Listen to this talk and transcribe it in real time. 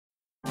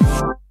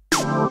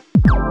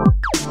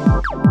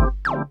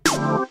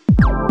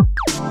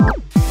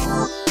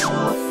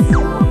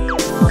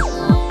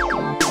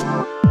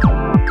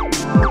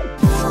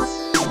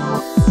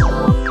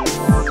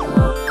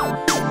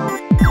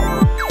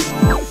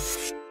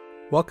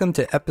Welcome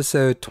to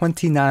episode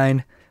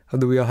 29 of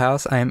the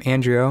Wheelhouse. I am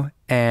Andrew,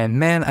 and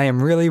man, I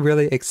am really,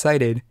 really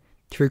excited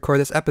to record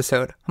this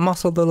episode. I'm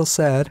also a little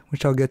sad,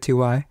 which I'll get to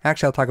why.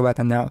 Actually, I'll talk about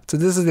that now. So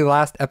this is the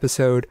last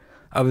episode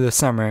of the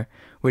summer,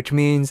 which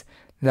means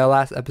the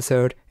last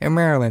episode in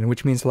Maryland,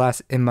 which means the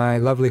last in my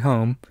lovely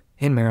home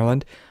in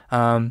Maryland.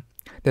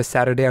 This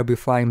Saturday, I'll be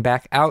flying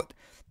back out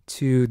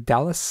to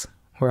Dallas,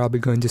 where I'll be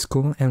going to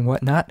school and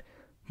whatnot.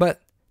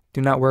 But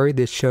do not worry,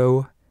 this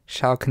show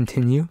shall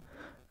continue.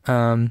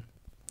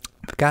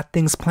 I've got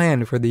things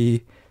planned for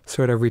the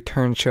sort of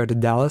return show to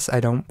Dallas.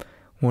 I don't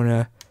want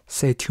to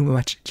say too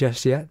much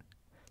just yet.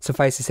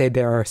 Suffice to say,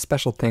 there are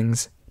special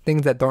things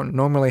that don't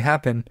normally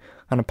happen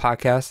on a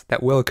podcast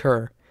that will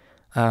occur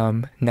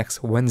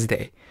next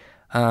Wednesday.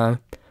 But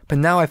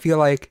now I feel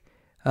like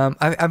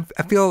I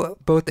feel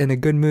both in a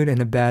good mood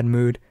and a bad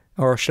mood,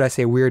 or should I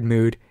say weird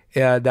mood.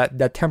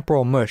 That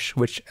temporal mush,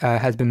 which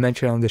has been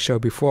mentioned on the show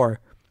before.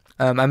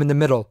 I'm in the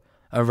middle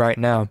of right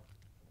now.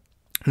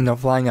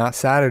 Flying out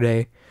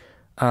Saturday.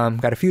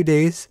 Got a few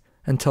days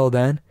until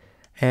then,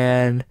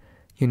 and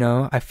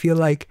I feel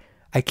like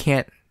I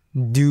can't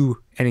do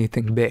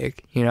anything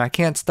big. I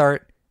can't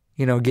start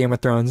Game of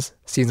Thrones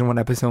season 1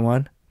 episode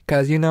 1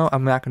 because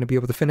I'm not going to be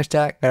able to finish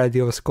that. Gotta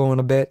deal with school in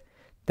a bit.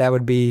 That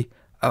would be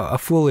a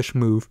foolish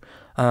move.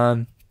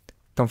 Don't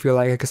feel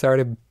like I could start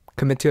to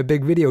commit to a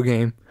big video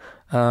game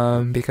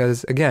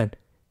because again,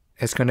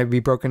 it's going to be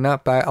broken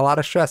up by a lot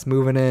of stress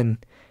moving in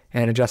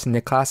and adjusting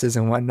to classes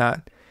and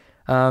whatnot.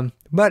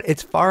 But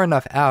it's far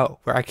enough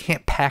out where I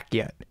can't pack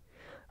yet.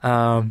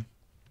 I've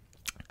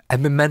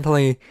been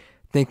mentally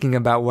thinking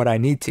about what I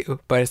need to,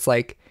 but it's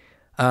like,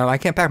 I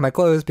can't pack my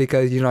clothes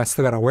because, I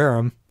still gotta wear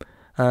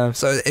them.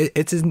 So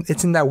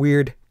it's in that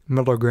weird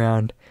middle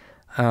ground.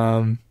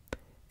 And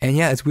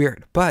yeah, it's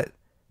weird, but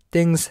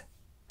things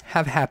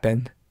have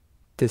happened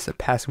this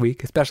past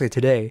week, especially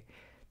today,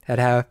 that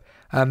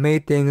have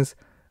made things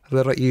a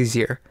little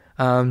easier.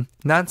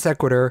 Non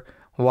sequitur,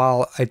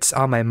 while it's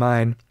on my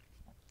mind,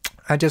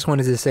 I just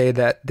wanted to say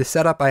that the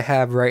setup I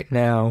have right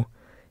now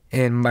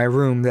in my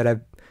room that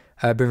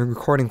I've been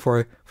recording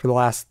for the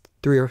last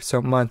 3 or so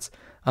months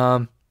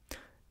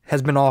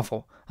has been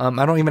awful.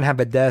 I don't even have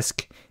a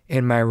desk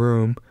in my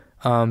room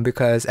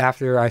because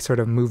after I sort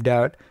of moved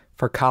out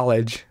for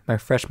college, my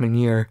freshman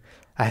year,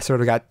 I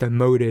sort of got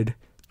demoted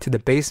to the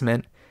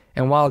basement.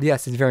 And while,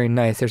 yes, it's very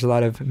nice, there's a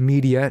lot of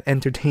media,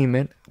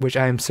 entertainment, which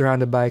I am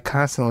surrounded by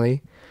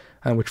constantly,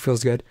 which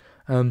feels good.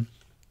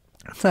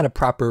 It's not a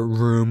proper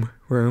room.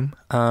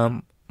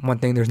 One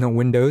thing, there's no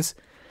windows.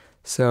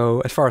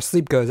 So as far as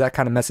sleep goes, that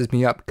kind of messes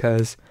me up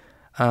because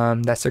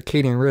that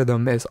circadian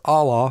rhythm is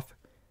all off.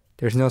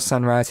 There's no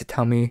sunrise to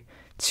tell me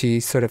to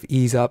sort of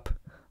ease up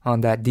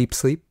on that deep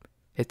sleep.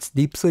 It's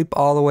deep sleep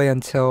all the way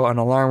until an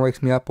alarm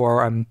wakes me up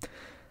or I'm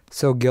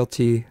so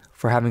guilty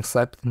for having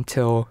slept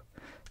until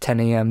 10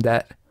 a.m.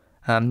 that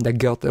the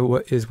guilt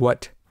is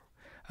what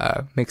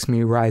makes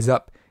me rise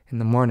up in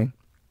the morning.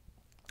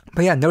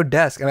 But yeah, no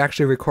desk. I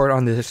actually record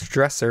on this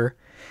dresser,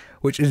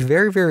 which is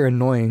very, very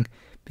annoying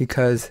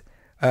because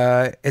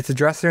it's a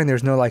dresser and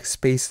there's no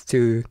space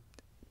to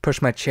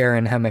push my chair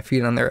and have my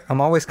feet on there. I'm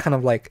always kind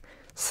of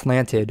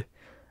slanted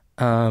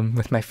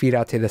with my feet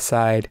out to the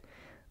side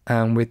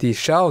with these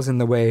shelves in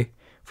the way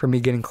for me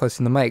getting close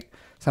to the mic.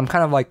 So I'm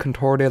kind of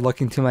contorted,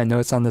 looking to my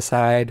notes on the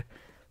side,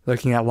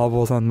 looking at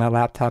levels on my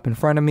laptop in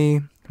front of me,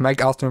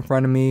 mic also in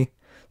front of me.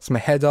 So my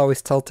head's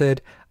always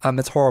tilted.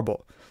 It's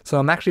horrible. So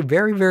I'm actually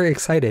very, very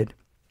excited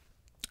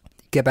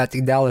to get back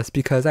to Dallas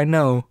because I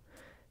know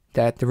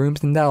that the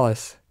rooms in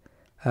Dallas,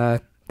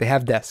 they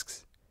have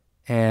desks.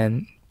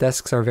 And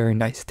desks are very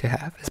nice to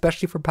have,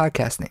 especially for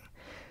podcasting.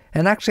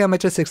 And actually, I'm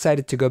just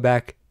excited to go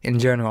back in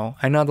general.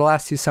 I know the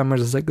last 2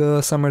 summers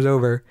is summer's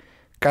over.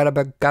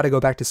 Gotta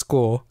go back to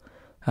school.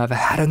 I've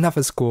had enough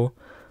of school.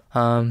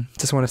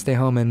 Just want to stay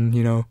home and,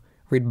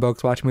 read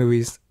books, watch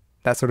movies,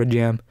 that sort of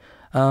jam.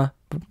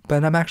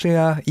 But I'm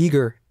actually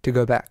eager to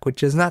go back,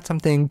 which is not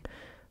something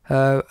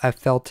I've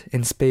felt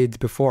in spades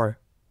before,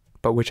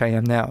 but which I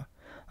am now.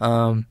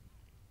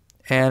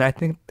 And I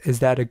think, is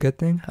that a good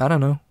thing? I don't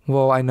know.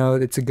 Well, I know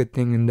it's a good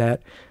thing in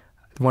that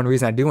one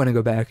reason I do want to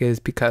go back is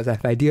because I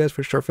have ideas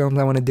for short films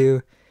I want to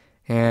do.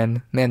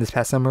 And man, this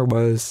past summer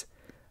was,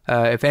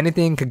 if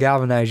anything could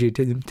galvanize you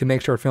to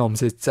make short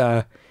films, it's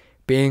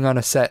being on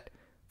a set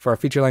for a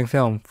feature-length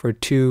film for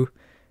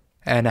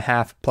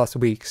 2.5 plus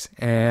weeks.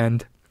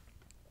 And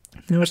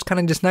it's kind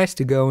of just nice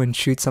to go and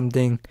shoot some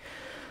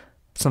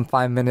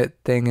 5-minute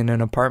thing in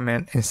an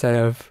apartment instead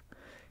of,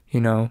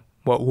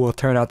 what will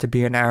turn out to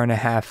be an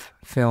 1.5-hour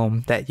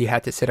film that you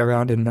had to sit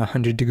around in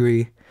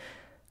 100-degree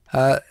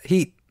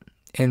heat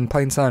in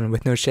plain sun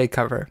with no shade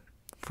cover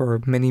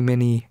for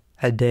many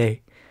a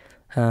day.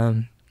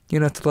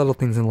 It's the little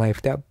things in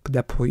life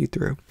that pull you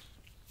through.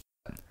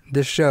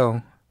 This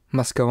show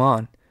must go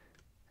on.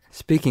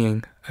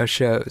 Speaking of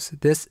shows,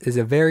 this is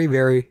a very,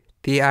 very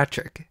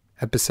theatric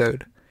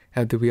episode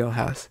of the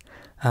Wheelhouse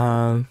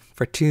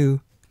for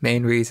 2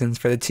 main reasons,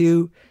 for the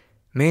 2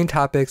 main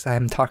topics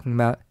I'm talking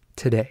about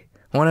today.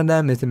 One of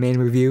them is the main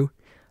review.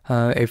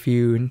 If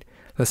you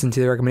listened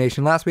to the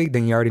recommendation last week,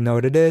 then you already know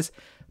what it is.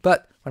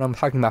 But what I'm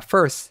talking about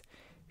first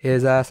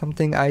is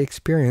something I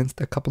experienced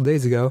a couple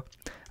days ago.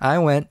 I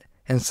went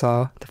and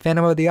saw The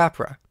Phantom of the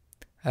Opera.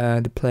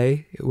 The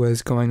play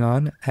was going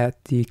on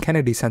at the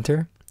Kennedy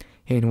Center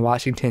in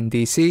Washington,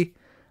 D.C.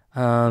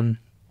 Went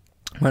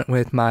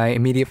with my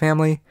immediate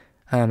family,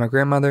 my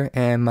grandmother,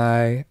 and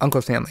my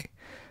uncle's family.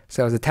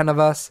 So it was 10 of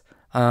us.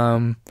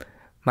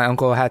 My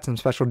uncle had some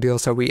special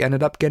deals, so we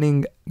ended up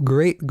getting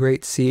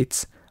great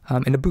seats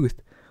in a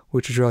booth,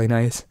 which was really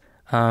nice.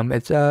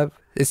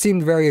 It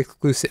seemed very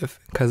exclusive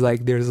because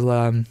like there's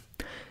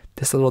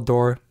this little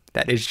door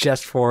that is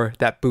just for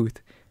that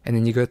booth, and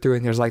then you go through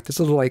and there's like this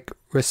little like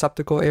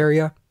receptacle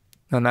area.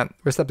 No, not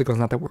receptacle is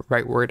not the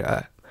right word.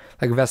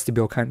 Like a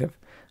vestibule kind of.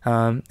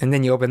 And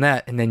then you open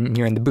that, and then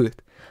you're in the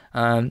booth.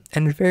 And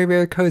it's very,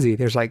 very cozy.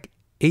 There's like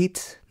 10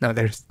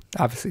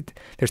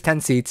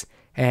 seats,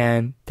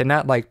 and they're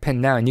not like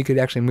pinned down. You could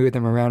actually move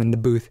them around in the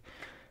booth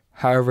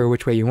however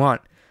which way you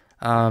want.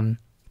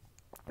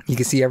 You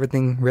can see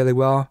everything really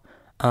well.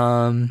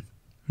 And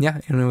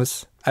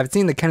I've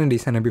seen the Kennedy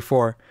Center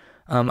before.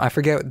 I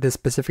forget the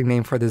specific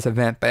name for this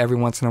event, but every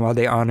once in a while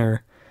they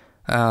honor,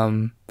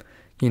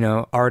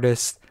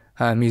 artists,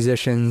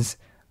 musicians,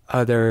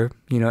 other,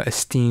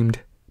 esteemed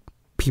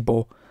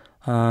people.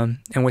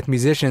 And with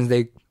musicians,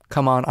 they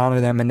come on, honor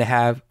them, and they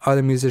have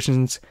other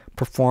musicians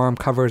perform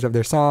covers of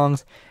their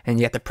songs, and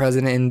you get the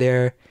president in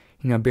there,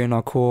 being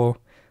all cool,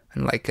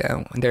 and like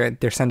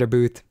their center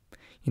booth,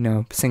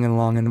 singing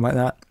along and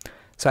whatnot.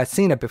 So I'd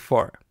seen it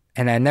before,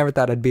 and I never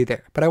thought I'd be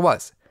there, but I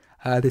was,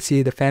 to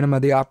see The Phantom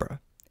of the Opera.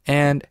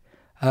 And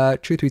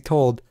truth be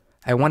told,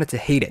 I wanted to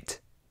hate it.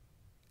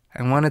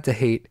 I wanted to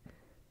hate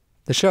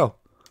the show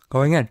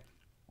going in.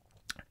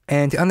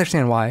 And to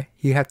understand why,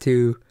 you have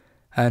to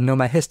know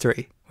my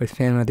history with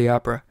Phantom of the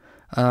Opera.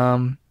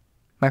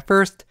 My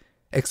first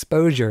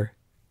exposure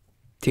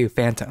to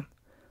Phantom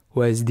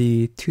was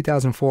the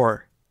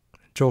 2004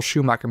 Joel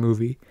Schumacher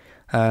movie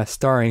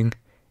starring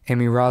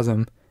Amy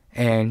Rossum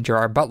and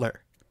Gerard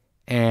Butler.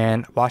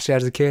 And watched it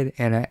as a kid,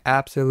 and I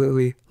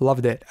absolutely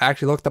loved it. I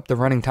actually looked up the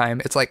running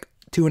time. It's like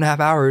 2.5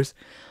 hours,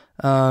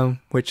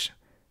 which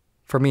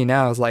for me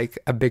now is like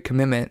a big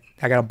commitment.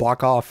 I gotta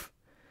block off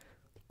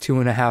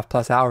 2.5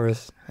 plus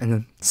hours and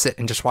then sit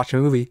and just watch a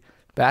movie.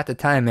 But at the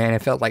time, man,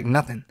 it felt like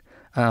nothing.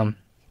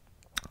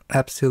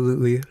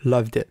 Absolutely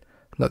loved it.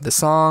 Loved the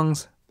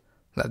songs,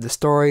 loved the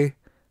story.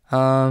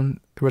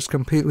 It was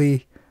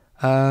completely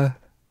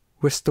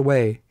whisked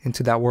away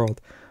into that world.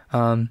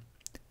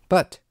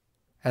 But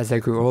as I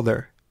grew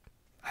older,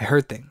 I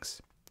heard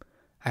things.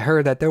 I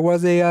heard that there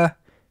was a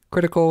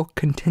critical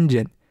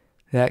contingent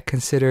that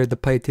considered the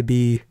play to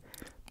be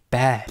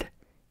bad.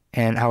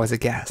 And I was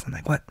aghast. I'm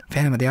like, what?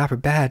 Phantom of the Opera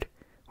bad?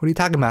 What are you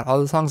talking about? All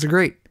the songs are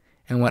great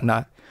and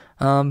whatnot.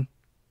 And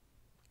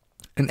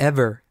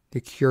ever the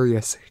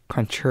curious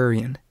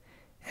contrarian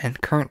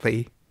and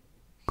currently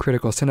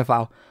critical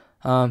cinephile,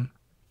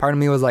 part of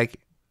me was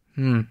like,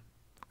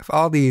 if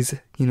all these,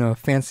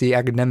 fancy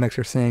academics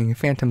are saying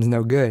Phantom's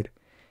no good,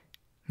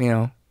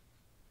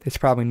 it's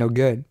probably no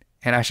good,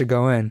 and I should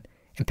go in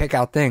and pick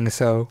out things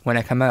so when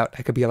I come out,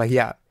 I could be like,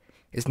 yeah,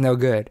 it's no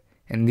good,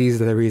 and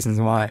these are the reasons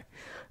why.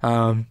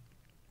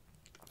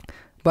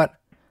 But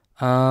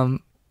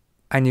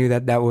I knew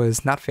that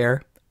was not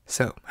fair,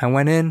 so I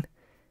went in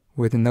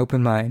with an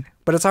open mind.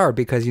 But it's hard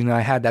because,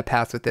 I had that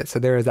past with it, so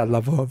there is that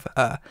level of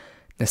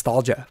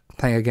nostalgia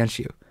playing against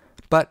you.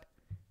 But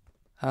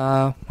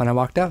when I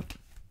walked out,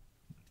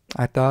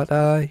 I thought,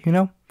 I'm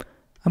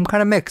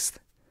kind of mixed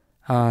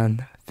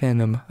on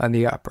Phantom of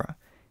the Opera.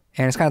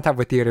 And it's kind of tough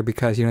with theater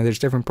because, there's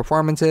different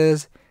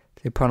performances.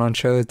 They put on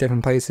shows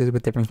different places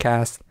with different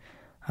casts,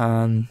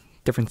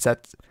 different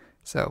sets.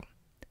 So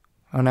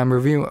when I'm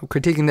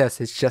critiquing this,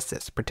 it's just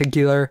this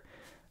particular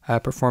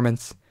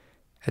performance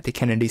at the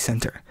Kennedy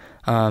Center.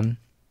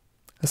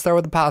 Let's start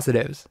with the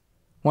positives.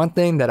 One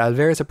thing that I was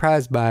very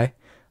surprised by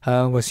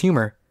was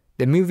humor.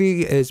 The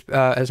movie is,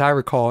 as I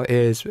recall,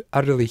 is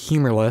utterly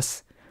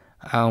humorless,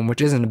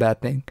 which isn't a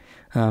bad thing.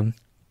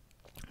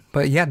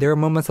 But yeah, there are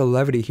moments of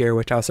levity here,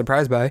 which I was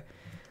surprised by,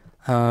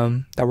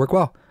 that work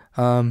well.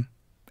 And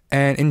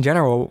in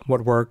general,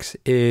 what works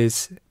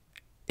is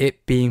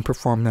it being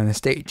performed on a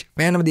stage.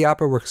 Phantom of the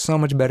Opera works so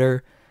much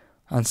better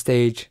on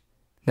stage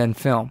than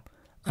film.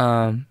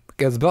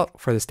 It was built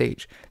for the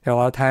stage. There are a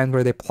lot of times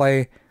where they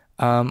play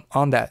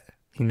on that.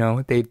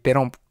 They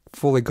don't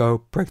fully go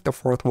break the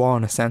fourth wall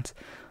in a sense,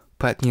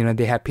 but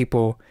they have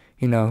people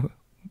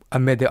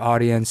amid the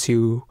audience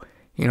who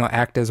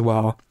act as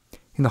well.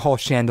 In the whole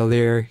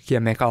chandelier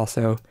gimmick,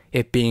 also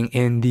it being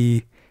in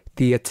the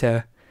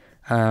theater,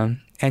 and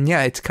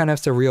yeah, it's kind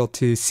of surreal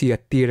to see a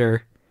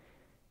theater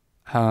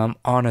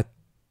on a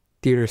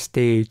theater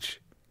stage,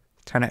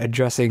 kind of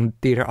addressing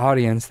theater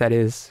audience that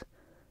is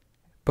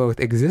both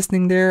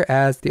existing there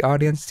as the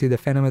audience to the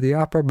Phantom of the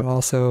Opera, but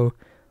also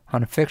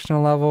on a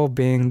fictional level,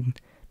 being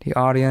the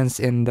audience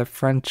in the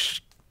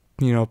French,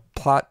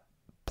 plot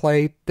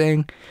play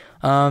thing.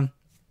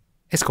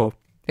 It's cool.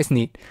 It's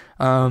neat.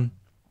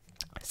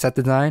 Set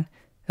design,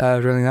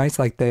 really nice,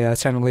 like the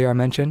chandelier I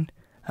mentioned.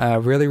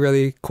 Really,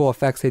 really cool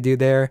effects they do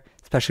there,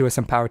 especially with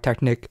some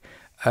pyrotechnic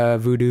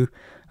voodoo.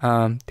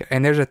 And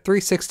there's a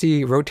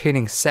 360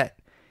 rotating set,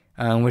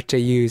 which they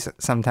use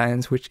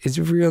sometimes, which is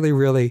really,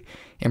 really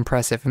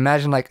impressive.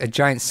 Imagine like a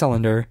giant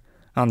cylinder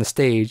on the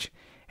stage,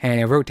 and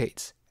it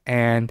rotates.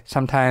 And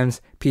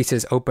sometimes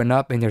pieces open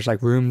up and there's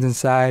like rooms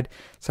inside.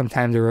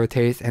 Sometimes it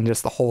rotates and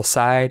just the whole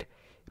side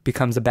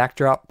becomes a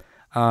backdrop.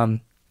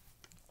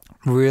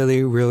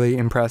 Really, really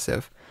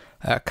impressive.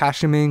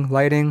 Costuming,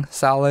 lighting,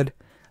 solid.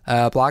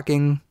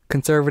 Blocking,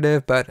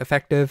 conservative but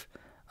effective.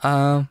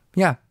 Yeah,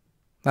 a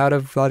lot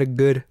of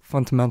good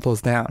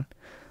fundamentals down.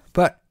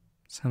 But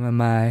some of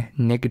my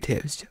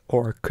negatives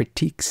or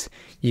critiques,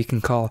 you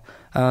can call,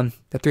 the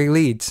three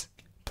leads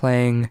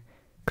playing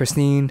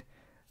Christine,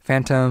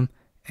 Phantom,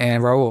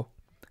 and Raul.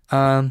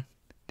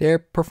 Their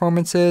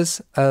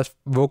performances,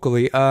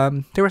 vocally,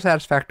 they were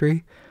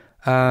satisfactory.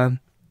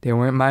 They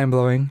weren't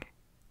mind-blowing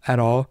at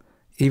all.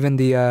 Even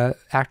the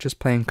actress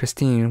playing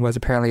Christine was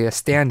apparently a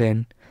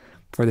stand-in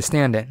for the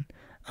stand-in.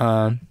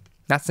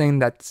 Not saying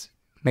that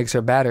makes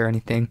her bad or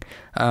anything.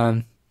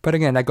 But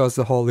again, that goes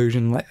to the whole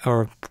illusion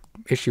or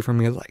issue for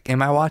me. Like,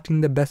 am I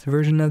watching the best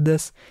version of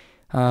this?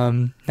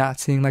 Not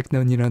seeing like the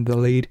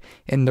lead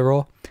in the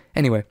role.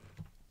 Anyway,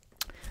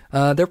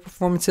 their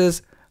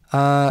performances,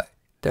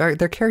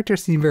 their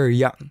characters seem very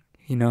young.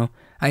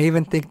 I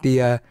even think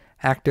the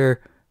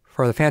actor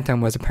for the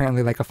Phantom was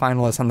apparently like a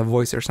finalist on The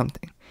Voice or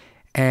something.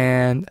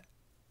 And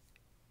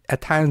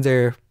at times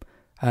their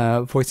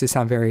voices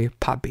sound very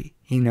poppy,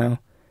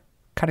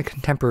 kind of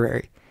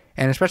contemporary.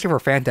 And especially for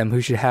Phantom,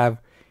 who should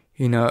have,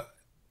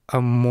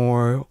 a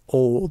more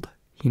old,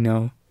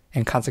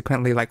 and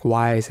consequently like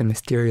wise and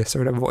mysterious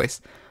sort of voice,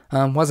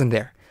 wasn't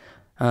there.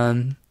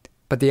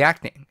 But the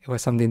acting, it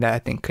was something that I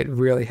think could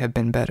really have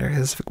been better. It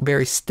was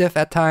very stiff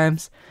at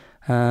times.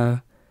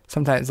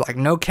 Sometimes like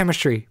no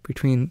chemistry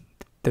between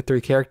the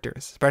three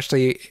characters,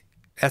 especially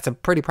that's a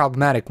pretty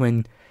problematic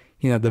when,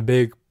 the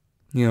big,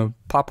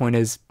 plot point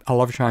is a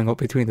love triangle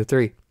between the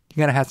three. You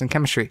gotta have some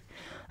chemistry.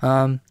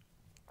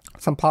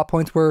 Some plot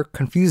points were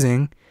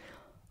confusing.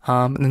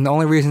 And the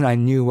only reason I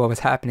knew what was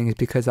happening is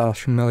because I was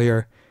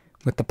familiar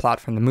with the plot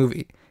from the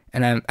movie.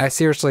 And I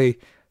seriously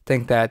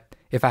think that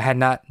if I had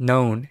not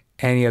known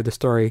any of the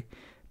story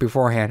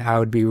beforehand, I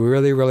would be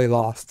really, really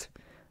lost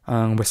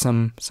with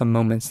some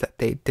moments that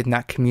they did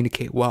not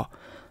communicate well.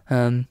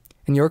 And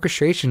the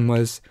orchestration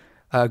was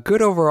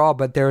good overall,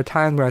 but there were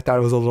times where I thought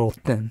it was a little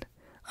thin.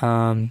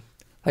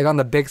 Like on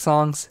the big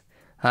songs,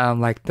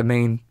 like the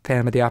main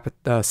Phantom of the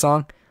Opera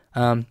song,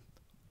 whole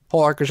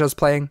orchestra's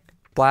playing,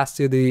 blast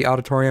through the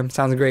auditorium,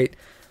 sounds great.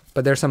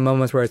 But there's some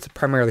moments where it's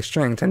primarily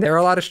strings, and there are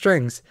a lot of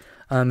strings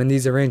in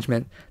these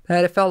arrangements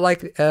that it felt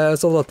like it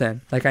was a little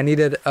thin. Like I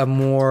needed a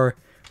more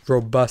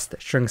robust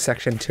string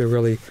section to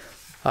really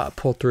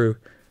pull through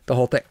the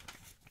whole thing.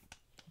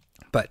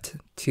 But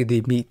to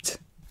the meat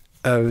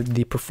of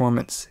the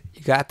performance,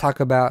 you gotta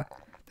talk about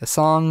the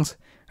songs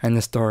and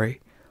the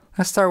story.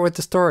 Let's start with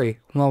the story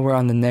while we're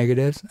on the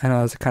negatives. I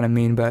know that's kind of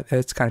mean, but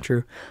it's kind of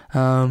true.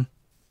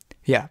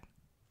 Yeah,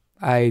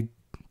 I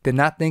did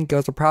not think it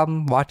was a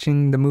problem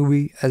watching the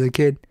movie as a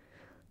kid.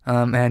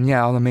 And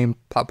yeah, all the main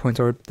plot points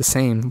are the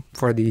same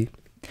for the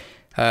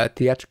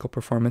theatrical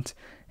performance.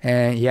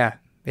 And yeah,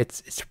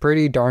 it's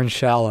pretty darn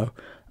shallow.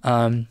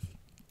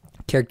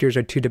 Characters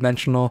are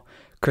two-dimensional.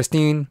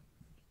 Christine,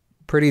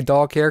 pretty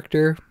dull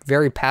character,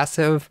 very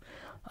passive.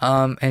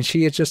 And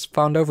she is just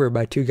fawned over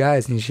by two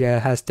guys, and she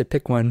has to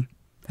pick one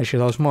that she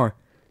loves more.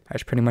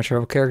 That's pretty much her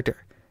whole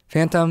character.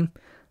 Phantom,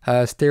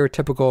 a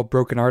stereotypical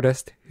broken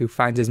artist who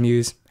finds his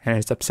muse and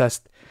is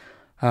obsessed.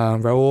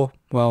 Raul,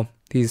 well,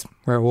 he's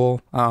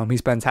Raul. He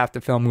spends half the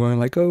film going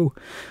like, oh,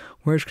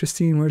 where's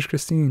Christine? Where's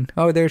Christine?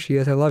 Oh, there she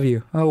is. I love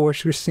you. Oh,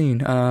 where's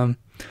Christine?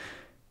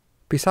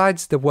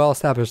 Besides the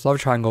well-established love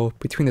triangle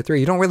between the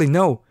three, you don't really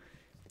know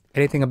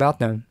anything about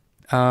them.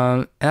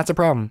 And that's a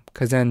problem,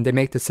 because then they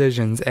make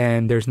decisions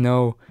and there's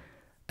no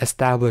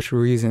established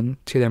reason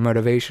to their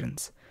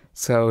motivations.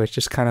 So it's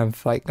just kind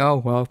of like, oh,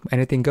 well,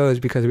 anything goes,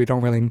 because we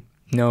don't really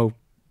know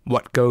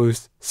what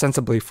goes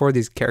sensibly for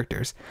these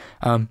characters.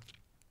 And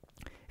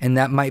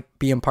that might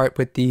be in part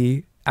with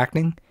the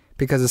acting,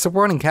 because the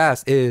supporting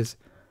cast is,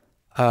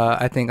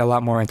 I think, a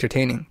lot more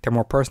entertaining. They're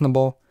more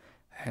personable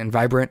and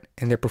vibrant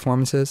in their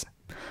performances,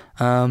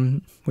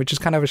 which is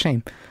kind of a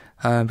shame,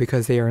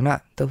 because they are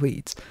not the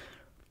leads.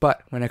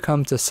 But when it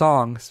comes to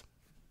songs,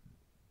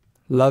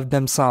 love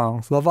them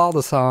songs. Love all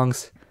the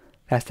songs.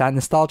 That's that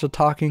nostalgia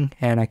talking,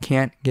 and I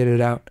can't get it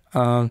out.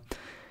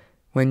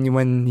 When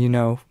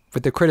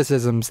with the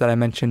criticisms that I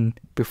mentioned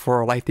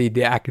before, like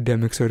the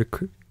academic sort of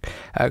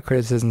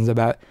criticisms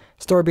about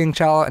story being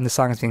shallow and the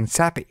songs being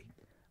sappy,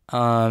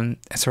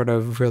 sort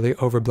of really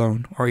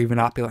overblown or even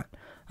opulent.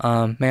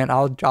 Man,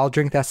 I'll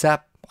drink that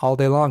sap all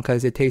day long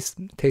because it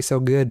tastes so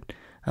good.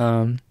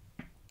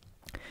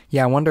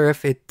 Yeah, I wonder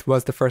if it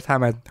was the first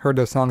time I heard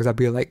those songs, I'd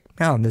be like,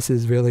 oh, this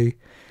is really,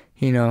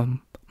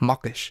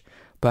 mawkish.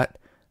 But,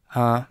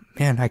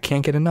 man, I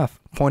can't get enough.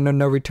 Point of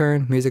No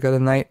Return, music of the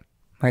night,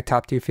 my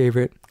top 2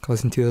 favorite.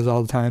 Listen to those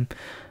all the time.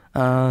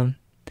 And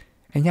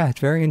yeah, it's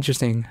very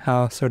interesting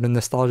how sort of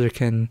nostalgia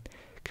can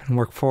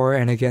work for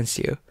and against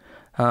you.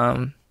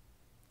 And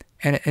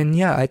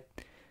yeah,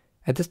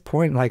 at this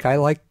point, like, I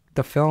like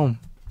the film,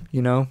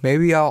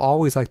 maybe I'll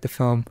always like the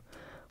film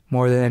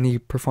more than any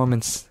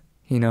performance,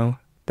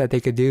 that they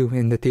could do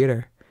in the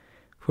theater,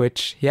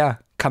 which, yeah,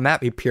 come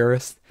at me,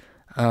 purists,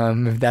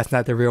 if that's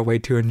not the real way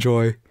to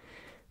enjoy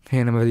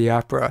Phantom of the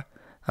Opera.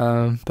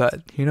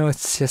 But,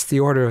 it's just the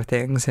order of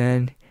things,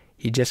 and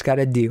you just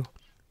gotta deal.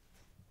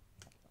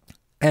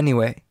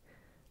 Anyway,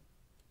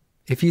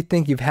 if you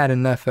think you've had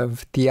enough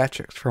of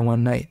theatrics for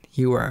one night,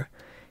 you are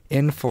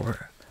in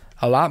for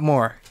a lot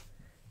more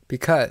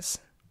because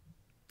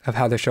of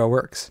how the show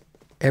works.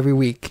 Every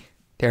week,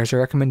 there's a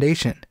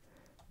recommendation,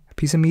 a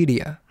piece of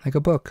media, like a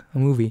book, a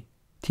movie,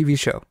 TV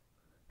show,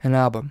 an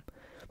album.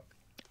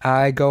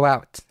 I go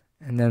out,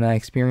 and then I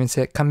experience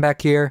it, come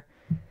back here,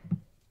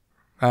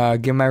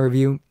 give my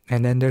review,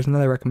 and then there's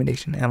another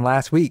recommendation. And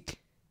last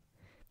week,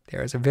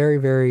 there was a very,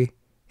 very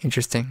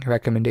interesting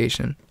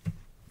recommendation.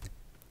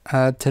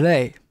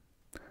 Today,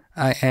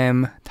 I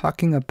am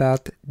talking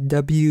about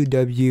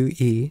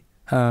WWE.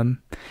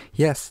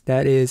 Yes,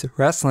 that is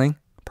wrestling,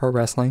 pro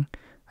wrestling.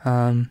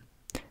 And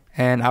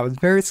I was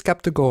very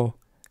skeptical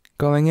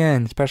going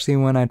in, especially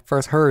when I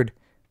first heard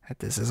that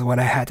this is what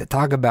I had to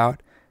talk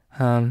about.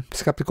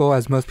 Skeptical,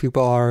 as most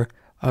people are,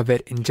 of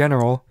it in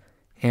general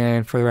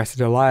and for the rest of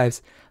their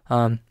lives.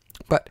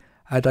 But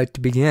I'd like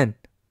to begin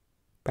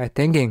by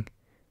thanking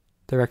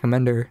the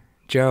recommender,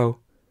 Joe,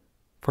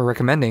 for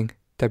recommending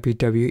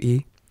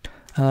WWE.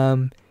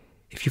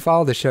 If you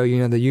follow the show,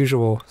 the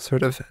usual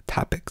sort of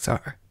topics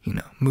are,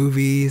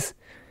 movies,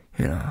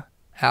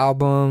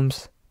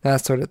 albums,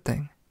 that sort of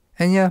thing.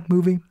 And yeah,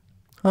 movie,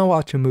 I'll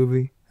watch a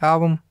movie.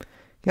 Album,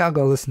 yeah, I'll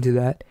go listen to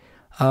that.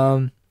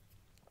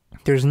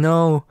 There's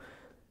no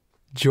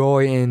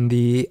joy in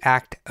the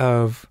act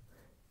of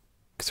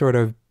sort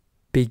of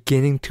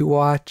beginning to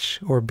watch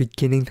or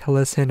beginning to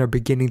listen or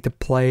beginning to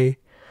play.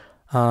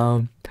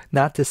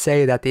 Not to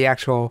say that the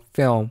actual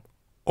film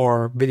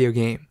or video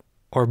game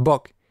or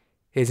book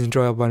is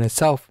enjoyable in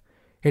itself.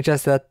 It's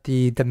just that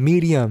the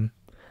medium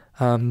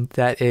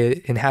that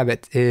it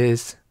inhabits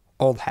is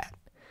old hat.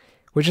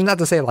 Which is not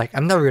to say, like,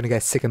 I'm never going to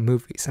get sick of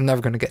movies. I'm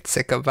never going to get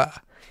sick of,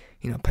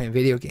 playing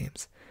video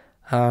games.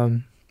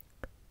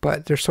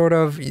 But there's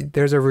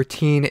a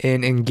routine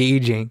in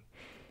engaging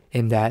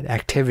in that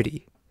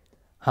activity.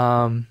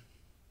 Yeah,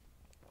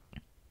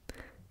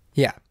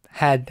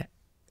 had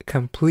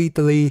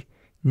completely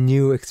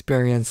new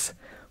experience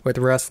with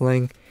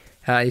wrestling.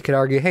 You could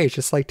argue, hey, it's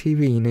just like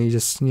TV. You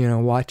just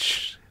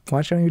watch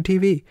it on your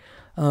TV.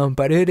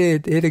 But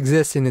it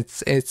exists in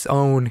its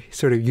own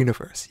sort of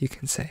universe, you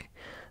can say.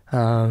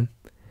 And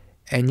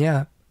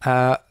yeah,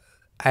 I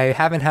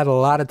haven't had a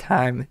lot of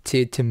time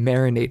to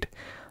marinate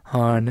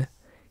on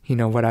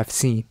what I've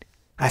seen.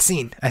 I've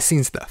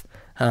seen stuff.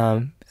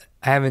 I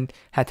haven't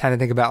had time to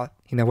think about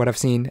what I've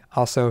seen.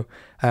 Also,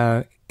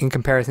 in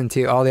comparison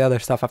to all the other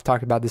stuff I've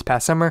talked about this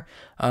past summer.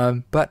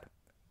 But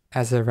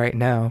as of right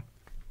now,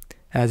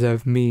 as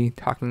of me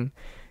talking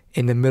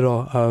in the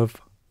middle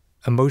of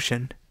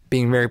emotion,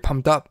 being very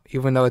pumped up,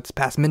 even though it's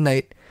past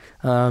midnight.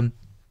 Yeah,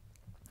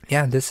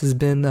 this has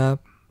been,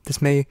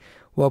 this may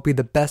well be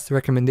the best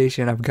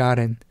recommendation I've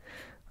gotten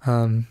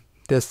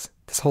this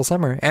whole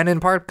summer. And in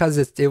part because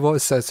it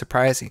was so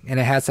surprising and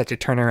it had such a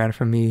turnaround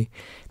from me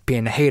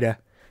being a hater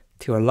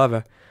to a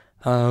lover.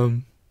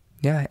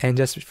 Yeah, and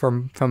just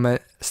from a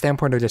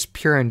standpoint of just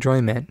pure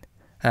enjoyment,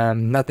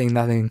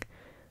 nothing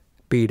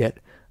beat it.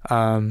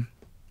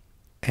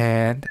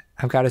 And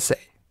I've got to say,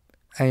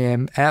 I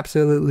am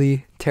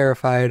absolutely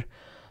terrified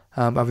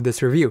of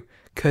this review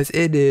because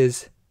it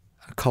is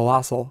a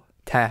colossal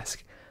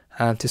task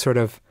to sort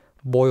of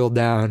boil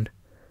down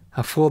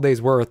a full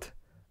day's worth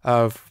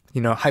of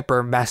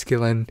hyper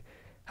masculine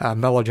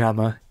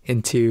melodrama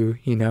into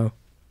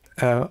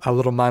a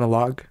little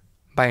monologue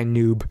by a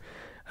noob.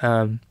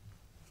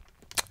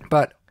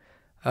 But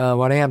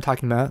what I am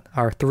talking about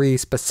are 3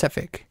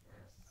 specific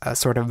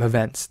sort of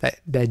events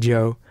that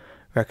Joe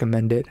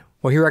recommended.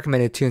 Well, he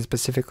recommended 2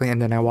 specifically,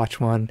 and then I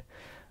watched one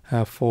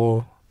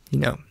full,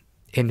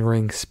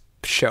 in-ring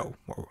show.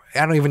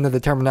 I don't even know the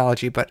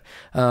terminology, but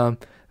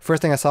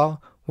first thing I saw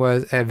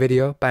was a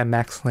video by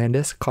Max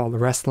Landis called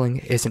Wrestling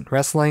Isn't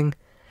Wrestling,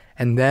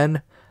 and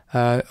then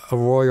a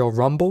Royal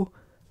Rumble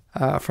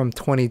from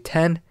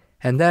 2010,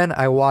 and then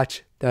I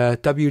watched the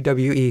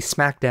WWE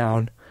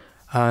SmackDown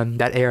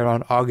that aired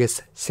on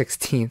August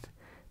 16th,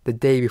 the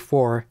day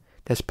before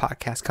this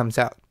podcast comes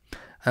out.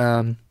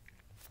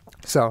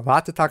 So, a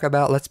lot to talk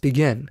about. Let's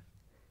begin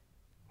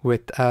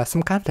with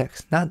some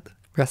context. Not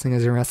Wrestling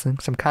Isn't Wrestling,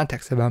 some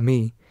context about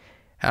me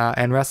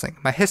and wrestling.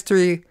 My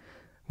history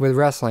with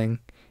wrestling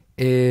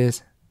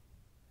is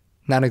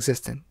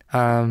non-existent.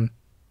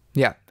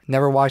 Yeah,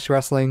 never watched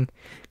wrestling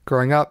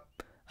growing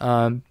up.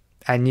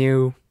 I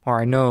knew, or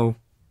I know,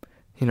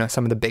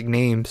 some of the big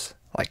names,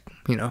 like,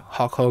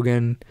 Hulk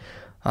Hogan,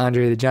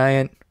 Andre the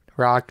Giant,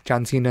 Rock,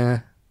 John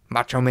Cena,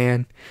 Macho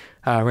Man,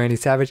 Randy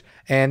Savage.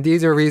 And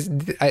these are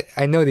reasons,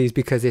 I know these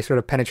because they sort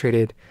of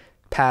penetrated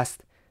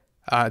past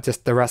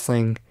just the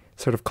wrestling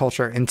sort of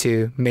culture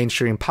into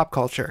mainstream pop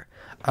culture.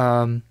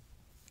 The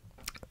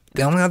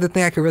only other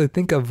thing I could really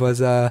think of was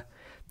the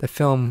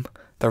film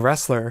The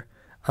Wrestler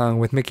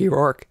with Mickey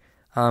Rourke.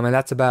 And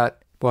that's about,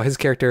 well, his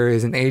character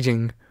is an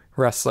aging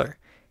wrestler.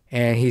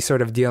 And he's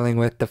sort of dealing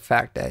with the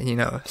fact that,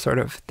 sort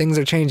of things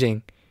are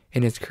changing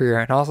in his career.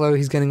 And also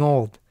he's getting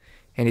old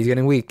and he's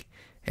getting weak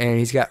and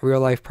he's got real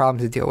life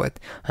problems to deal with.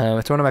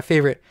 It's one of my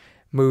favorite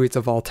movies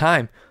of all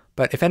time.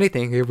 But if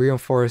anything, it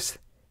reinforced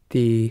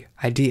the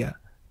idea,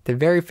 the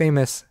very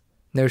famous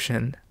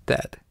notion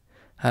that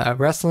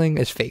wrestling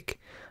is fake.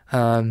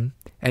 And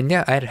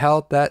yeah, I had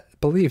held that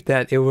belief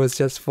that it was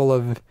just full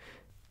of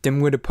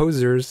dim-witted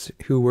posers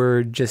who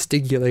were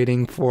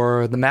gesticulating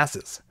for the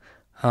masses.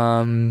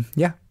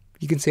 Yeah,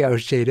 you can see I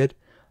was jaded.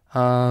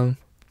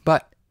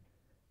 But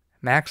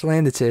Max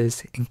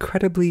Landis's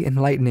incredibly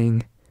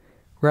enlightening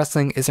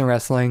 "Wrestling Isn't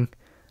Wrestling"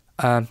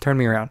 turned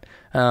me around.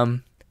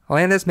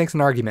 Landis makes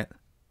an argument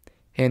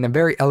in a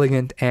very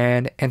elegant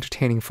and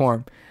entertaining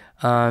form.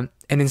 And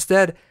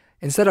instead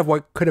of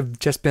what could have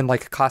just been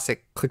like a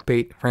classic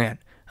clickbait rant,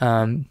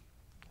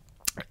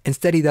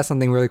 instead he does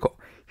something really cool.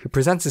 He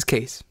presents his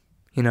case,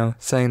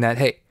 saying that,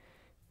 hey,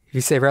 if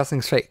you say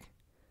wrestling's fake,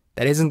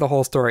 that isn't the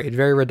whole story. It's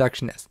very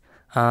reductionist.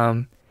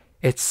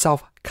 It's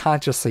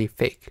self-consciously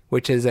fake,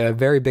 which is a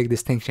very big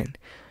distinction.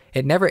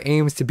 It never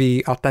aims to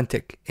be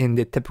authentic in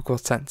the typical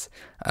sense.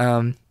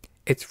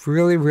 It's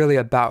really, really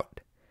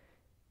about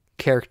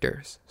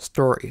characters,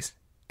 stories,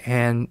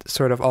 and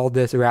sort of all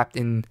this wrapped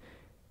in,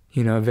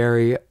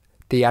 very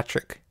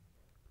theatric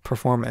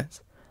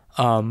performance.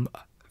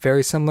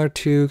 Very similar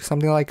to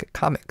something like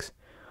comics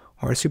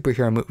or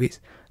superhero movies.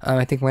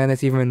 I think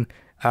Landis even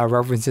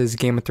references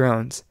Game of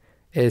Thrones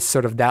is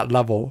sort of that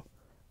level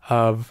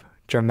of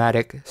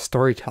dramatic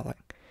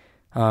storytelling.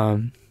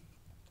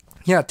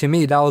 Yeah, to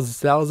me, that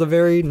was a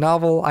very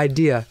novel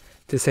idea,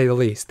 to say the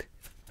least.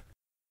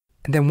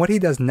 And then what he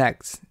does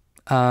next,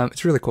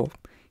 it's really cool.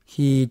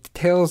 He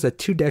details a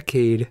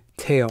 2-decade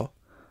tale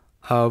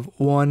of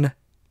one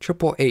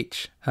Triple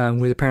H,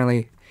 who is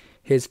apparently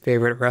his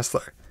favorite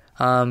wrestler.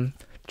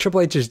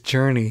 Triple H's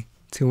journey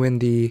to win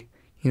the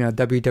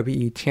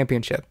WWE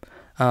Championship.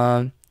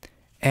 And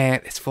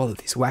it's full of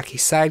these wacky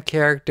side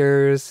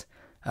characters,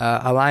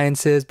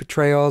 alliances,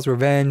 betrayals,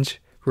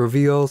 revenge,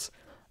 reveals,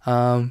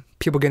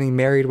 people getting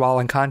married while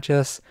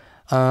unconscious.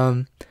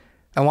 And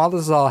while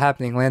this is all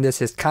happening,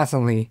 Landis is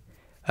constantly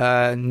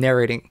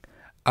narrating.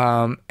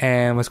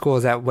 And what's cool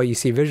is that what you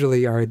see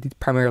visually are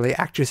primarily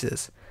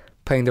actresses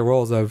playing the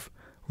roles of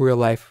real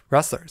life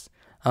wrestlers.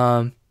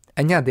 And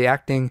yeah, the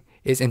acting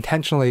is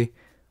intentionally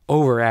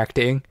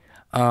overacting.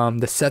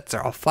 The sets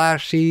are all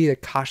flashy, the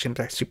costumes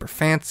are super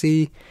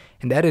fancy,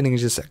 and the editing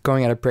is just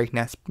going at a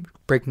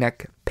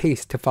breakneck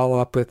pace to follow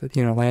up with,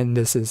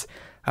 Landis's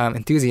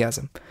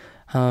enthusiasm.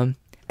 And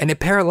it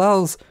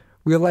parallels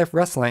real life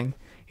wrestling.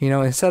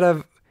 Instead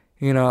of,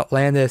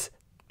 Landis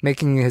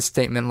making his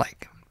statement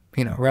like,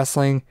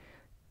 wrestling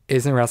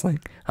isn't wrestling.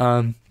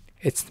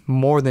 It's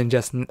more than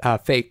just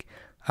fake.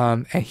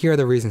 And here are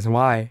the reasons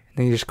why. And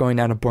then he's just going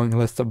down a boring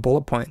list of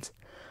bullet points.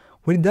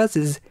 What he does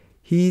is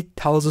he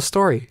tells a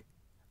story.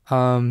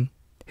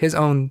 His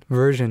own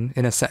version,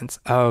 in a sense,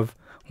 of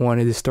one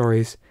of the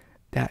stories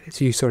that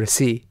you sort of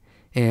see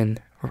in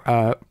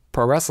pro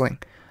wrestling.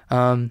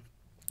 And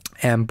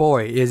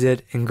boy, is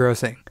it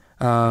engrossing.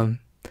 The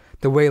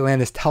way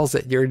Landis tells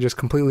it, you're just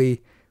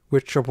completely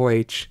with Triple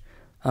H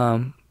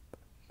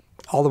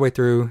all the way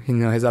through,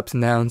 his ups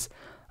and downs.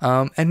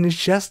 And it's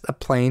just a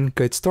plain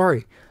good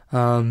story.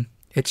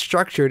 It's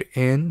structured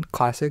in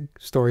classic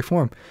story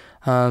form.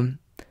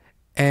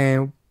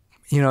 And,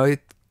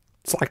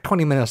 it's like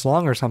 20 minutes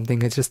long or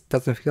something. It just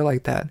doesn't feel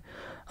like that.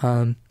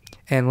 And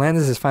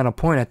Landis' final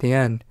point at the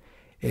end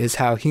is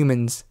how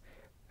humans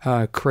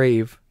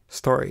crave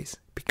stories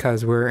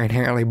because we're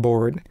inherently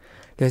bored.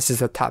 This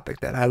is a topic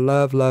that I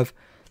love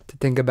to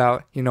think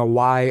about,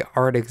 why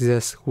art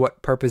exists,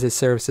 what purpose it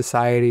serves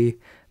society,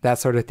 that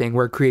sort of thing,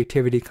 where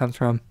creativity comes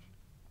from.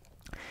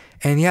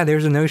 And yeah,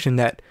 there's a notion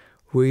that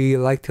we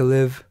like to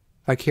live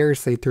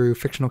vicariously through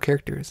fictional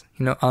characters,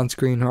 on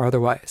screen or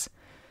otherwise.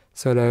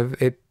 Sort of,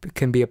 it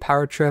can be a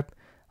power trip,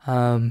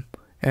 and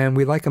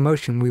we like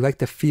emotion. We like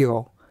to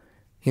feel,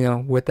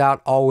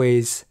 without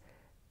always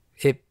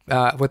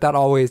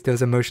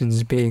those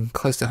emotions being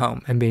close to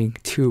home and being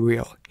too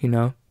real,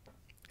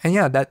 And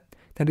yeah, that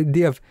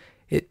idea of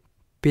it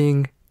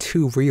being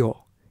too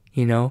real,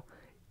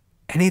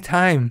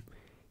 Anytime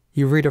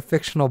you read a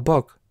fictional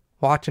book,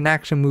 watch an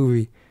action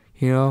movie,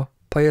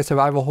 play a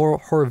survival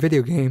horror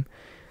video game,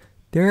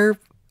 they're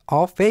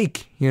all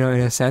fake, in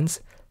a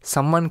sense.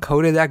 Someone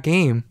coded that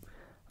game.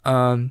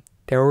 There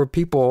were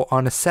people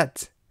on a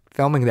set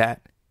filming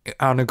that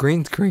on a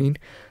green screen.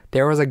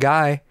 There was a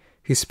guy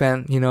who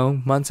spent,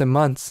 months and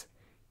months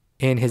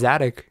in his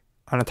attic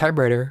on a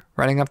typewriter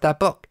writing up that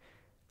book.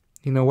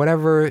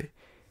 Whatever,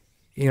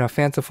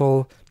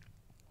 fanciful,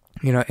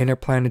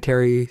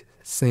 interplanetary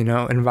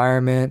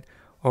environment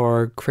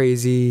or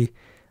crazy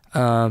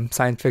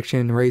science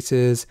fiction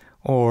races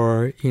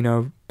or,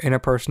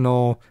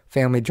 interpersonal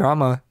family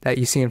drama that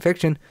you see in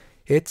fiction,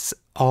 it's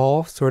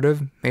all sort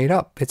of made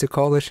up. It's a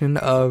coalition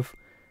of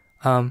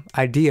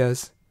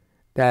ideas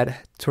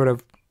that sort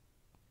of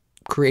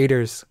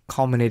creators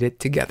culminated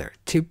together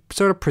to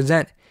sort of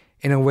present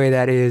in a way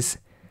that is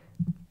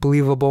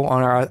believable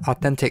and are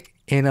authentic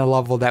in a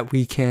level that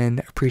we can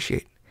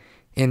appreciate,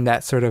 in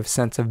that sort of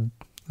sense of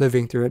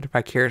living through it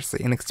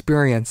vicariously and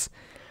experience,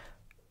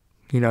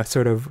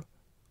 sort of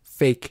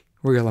fake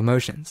real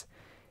emotions.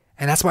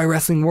 And that's why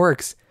wrestling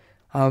works.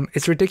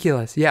 It's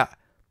ridiculous, yeah,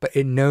 but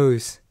it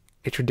knows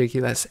it's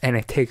ridiculous and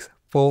it takes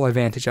full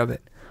advantage of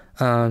it.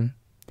 And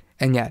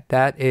yeah,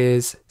 that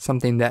is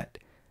something that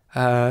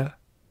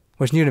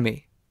was new to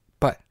me,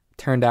 but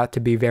turned out to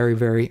be very,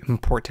 very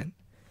important.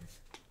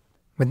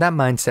 With that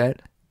mindset,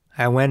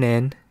 I went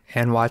in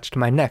and watched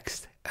my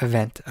next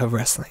event of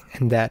wrestling,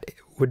 and that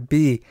would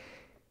be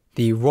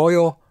the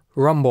Royal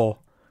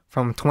Rumble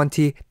from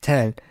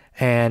 2010.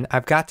 And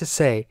I've got to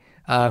say,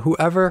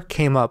 whoever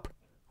came up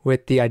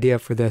with the idea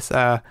for this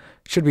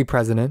should be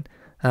president,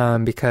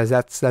 because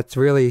that's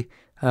really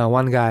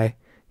one guy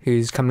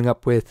who's coming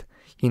up with,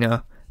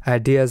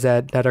 ideas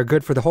that are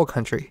good for the whole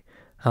country.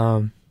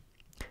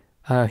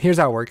 Here's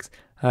how it works.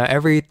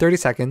 Every 30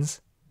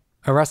 seconds,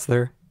 a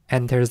wrestler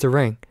enters the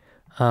ring.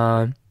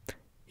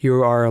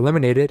 You are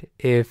eliminated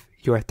if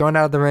you are thrown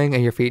out of the ring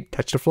and your feet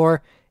touch the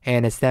floor,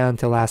 and it's down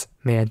to last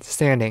man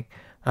standing.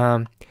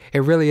 It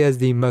really is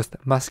the most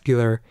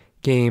muscular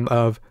game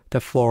of the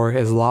floor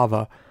is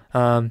lava.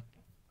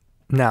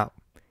 Now,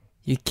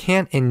 you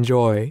can't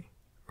enjoy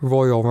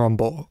Royal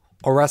Rumble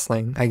or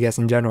wrestling, I guess,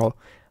 in general,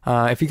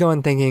 if you go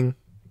in thinking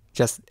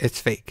just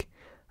it's fake.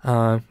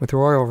 With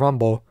Royal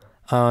Rumble,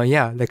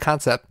 the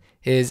concept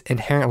is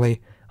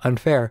inherently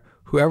unfair.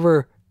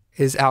 Whoever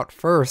is out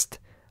first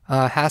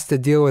has to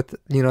deal with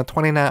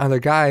 29 other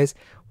guys,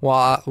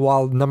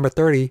 while number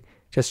 30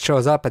 just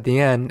shows up at the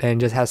end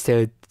and just has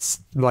to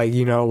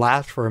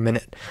last for a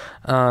minute.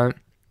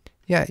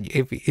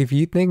 If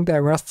you think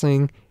that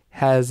wrestling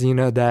has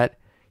that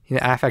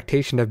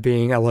affectation of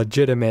being a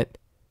legitimate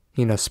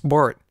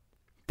sport,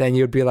 then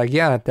you'd be like,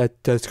 yeah,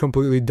 that's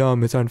completely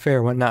dumb, it's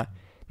unfair, whatnot.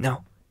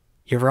 No,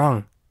 you're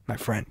wrong, my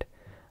friend.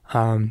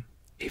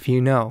 If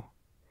you know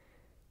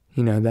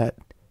that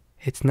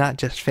it's not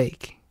just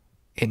fake,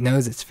 it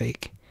knows it's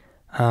fake.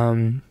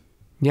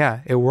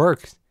 It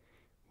works.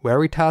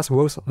 Veritas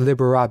vos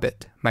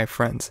liberabit, my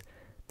friends.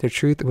 The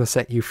truth will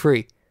set you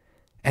free.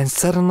 And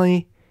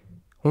suddenly,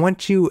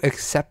 once you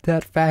accept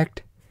that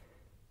fact,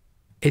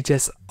 it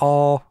just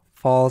all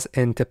falls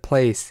into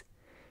place.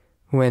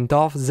 When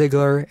Dolph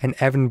Ziggler and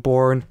Evan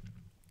Bourne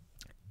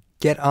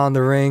get on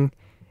the ring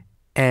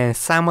and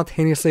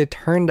simultaneously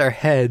turn their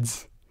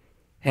heads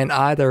and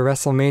eye their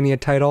WrestleMania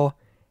title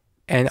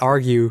and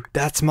argue,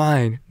 that's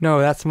mine, no,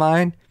 that's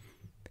mine,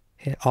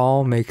 it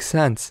all makes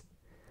sense.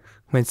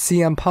 When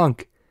CM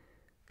Punk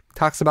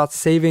talks about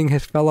saving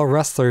his fellow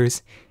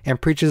wrestlers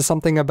and preaches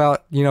something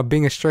about,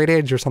 being a straight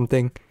edge or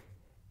something,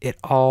 it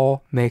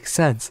all makes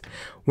sense.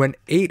 When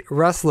 8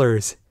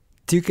 wrestlers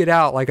duke it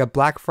out like a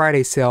Black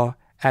Friday sale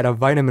at a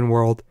Vitamin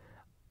World,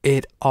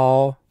 it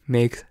all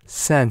makes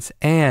sense.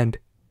 And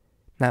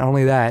not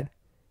only that,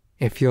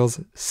 it feels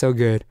so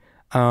good.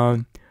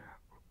 Royal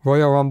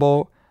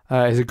Rumble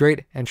is a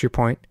great entry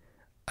point.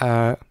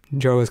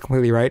 Joe is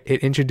completely right.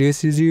 It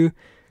introduces you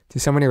to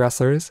so many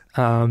wrestlers.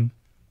 And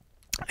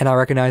I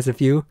recognize a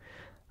few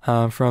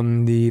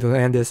from the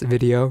Landis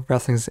video,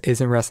 Wrestling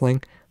Isn't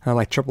Wrestling,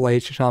 like Triple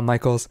H, Shawn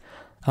Michaels.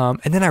 And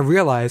then I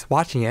realized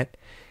watching it,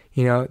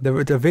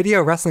 the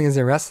video Wrestling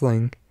Isn't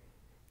Wrestling,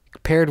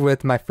 paired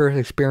with my first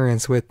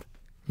experience with,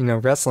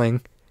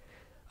 wrestling,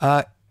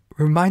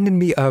 reminded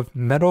me of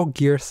Metal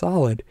Gear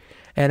Solid,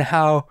 and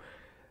how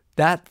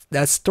that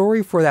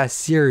story for that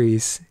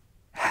series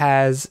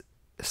has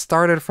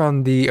started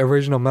from the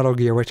original Metal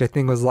Gear, which I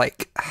think was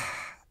like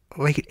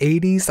late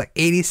 80s, like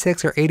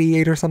 86 or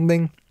 88 or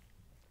something.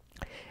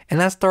 And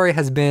that story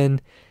has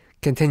been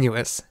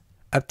continuous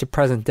up to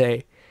present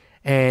day.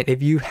 And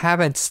if you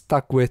haven't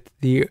stuck with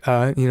the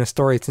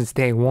story since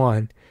day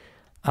one,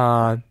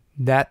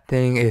 that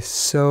thing is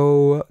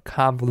so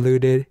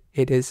convoluted.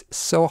 It is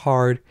so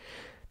hard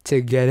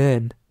to get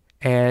in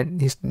and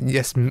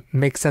just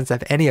make sense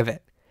of any of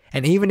it.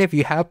 And even if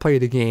you have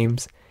played the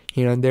games,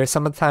 there's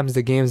sometimes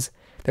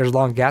there's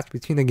long gaps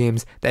between the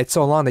games that's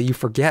so long that you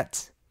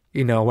forget,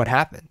 what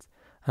happens.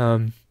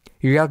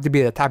 You have to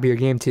be at the top of your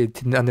game to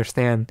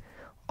understand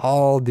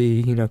all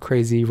the,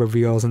 crazy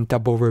reveals and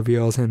double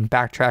reveals and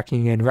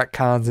backtracking and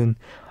retcons and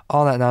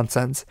all that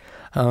nonsense.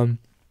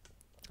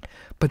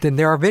 But then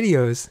there are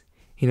videos,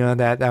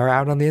 that are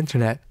out on the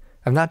internet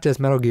of not just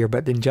Metal Gear,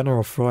 but in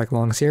general for like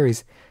long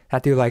series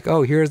that do like,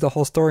 oh, here's the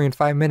whole story in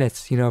 5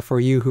 minutes, for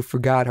you who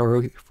forgot,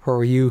 or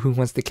for you who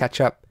wants to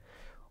catch up,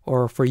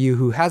 or for you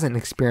who hasn't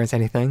experienced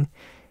anything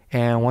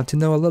and want to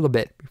know a little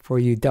bit before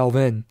you delve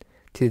in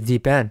to the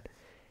deep end.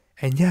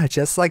 And yeah,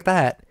 just like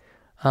that,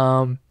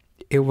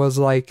 it was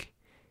like,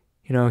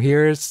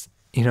 here's,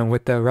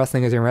 with the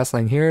wrestling isn't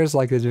wrestling, here's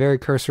like this very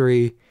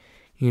cursory,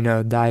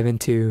 dive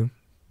into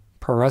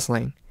pro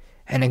wrestling.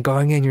 And then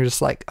going in, you're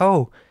just like,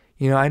 oh,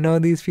 I know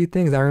these few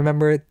things. I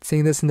remember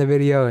seeing this in the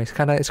video. It's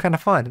kind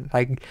of fun.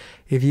 Like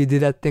if you do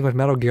that thing with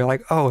Metal Gear,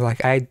 like, oh,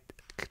 like I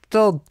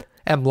still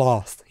am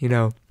lost,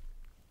 Still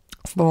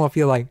don't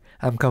feel like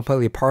I'm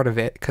completely part of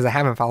it because I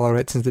haven't followed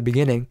it since the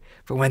beginning.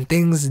 But when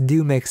things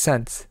do make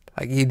sense,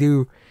 like you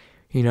do,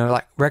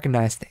 like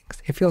recognize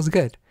things, it feels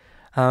good.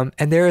 And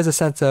there is a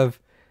sense of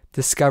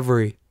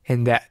discovery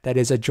in that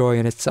is a joy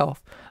in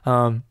itself.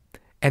 And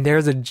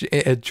there's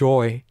a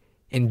joy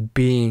in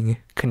being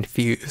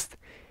confused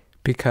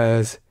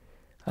because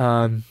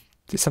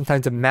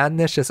sometimes the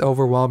madness just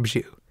overwhelms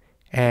you,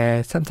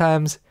 and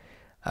sometimes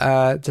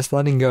just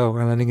letting go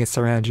or letting it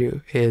surround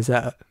you is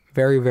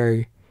very,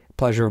 very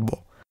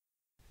pleasurable.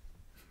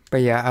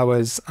 But yeah, I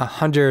was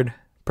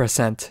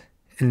 100%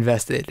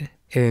 invested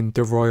in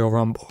the Royal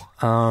Rumble.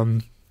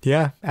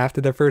 Yeah,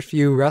 after the first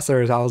few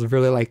wrestlers, I was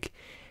really like,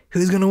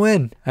 who's gonna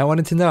win? I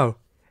wanted to know.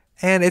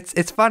 And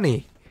it's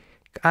funny.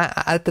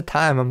 At the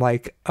time, I'm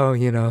like, oh,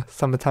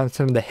 sometimes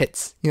some of the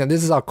hits,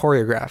 this is all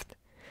choreographed.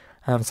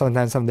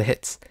 Sometimes some of the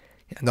hits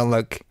don't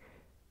look,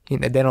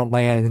 they don't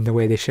land in the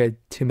way they should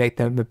to make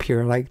them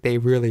appear like they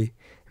really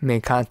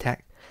made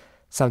contact.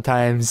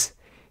 Sometimes,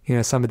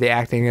 some of the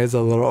acting is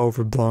a little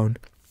overblown.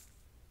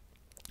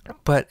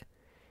 But,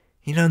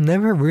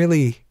 never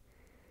really,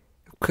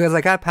 because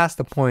I got past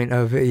the point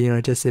of,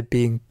 just it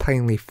being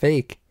plainly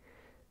fake.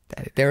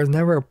 There was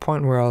never a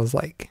point where I was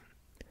like,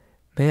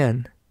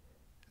 man,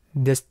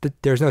 there's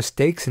no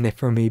stakes in it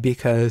for me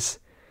because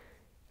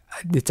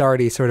it's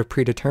already sort of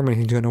predetermined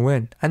who's going to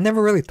win. I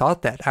never really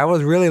thought that. I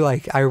was really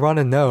like, I want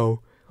to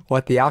know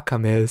what the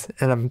outcome is,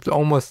 and I'm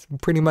almost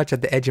pretty much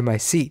at the edge of my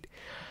seat.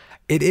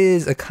 It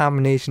is a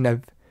combination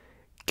of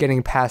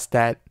getting past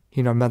that,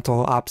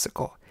 mental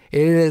obstacle.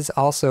 It is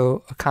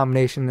also a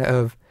combination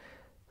of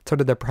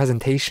sort of the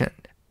presentation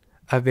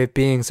of it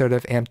being sort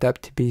of amped up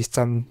to be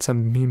some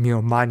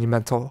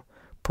monumental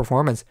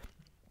performance.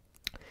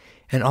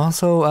 And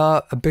also,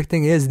 a big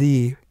thing is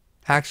the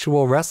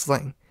actual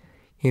wrestling.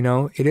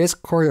 It is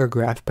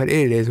choreographed, but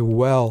it is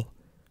well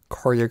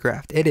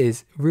choreographed. It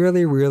is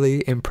really,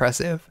 really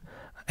impressive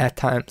at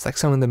times. Like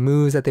some of the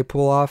moves that they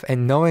pull off,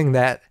 and knowing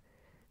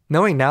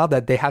now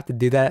that they have to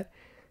do that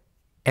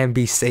and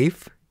be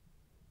safe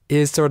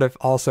is sort of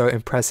also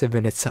impressive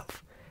in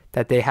itself.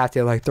 That they have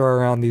to like throw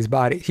around these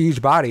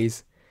huge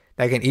bodies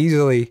that can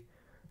easily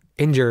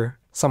injure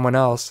someone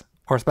else,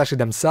 or especially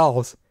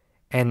themselves,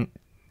 and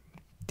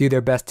do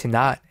their best to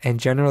not, and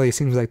generally it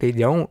seems like they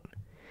don't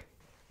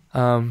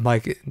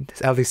like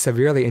at least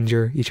severely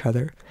injure each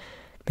other.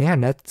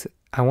 Man,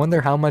 I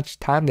wonder how much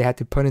time they had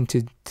to put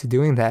into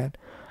doing that.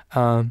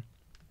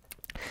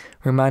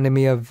 Reminded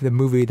me of the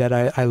movie that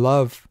I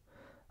love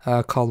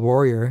called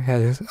Warrior. It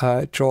has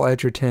Joel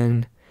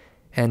Edgerton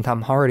and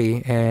Tom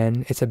Hardy,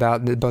 and it's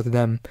about both of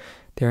them.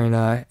 They're in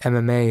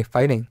MMA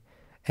fighting,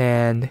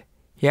 and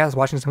I was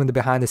watching some of the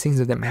behind the scenes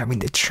of them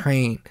having to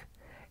train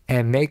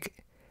and make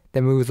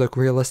the moves look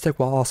realistic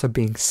while also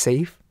being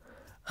safe.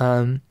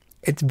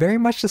 It's very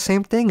much the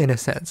same thing in a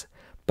sense,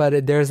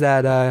 but there's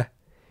that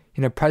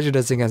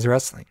prejudice against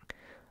wrestling,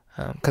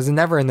 because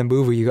never in the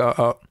movie you go,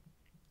 oh,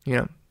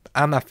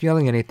 I'm not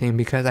feeling anything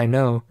because I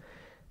know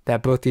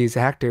that both these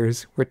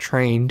actors were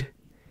trained,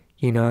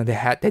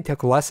 they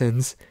took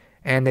lessons,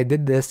 and they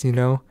did this,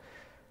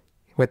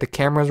 with the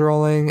cameras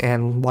rolling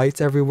and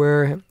lights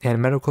everywhere and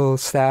medical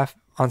staff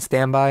on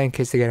standby in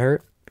case they get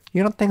hurt.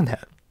 You don't think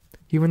that,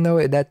 even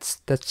though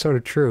that's sort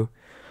of true.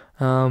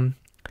 But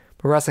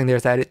wrestling, there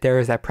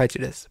is that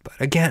prejudice. But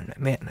again,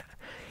 man,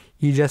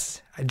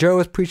 Joe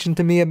was preaching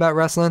to me about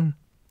wrestling.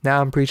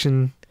 Now I'm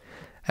preaching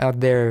out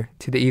there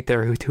to the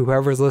ether, to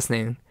whoever's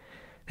listening,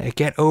 that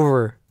get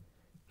over,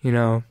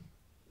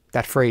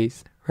 that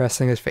phrase,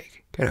 wrestling is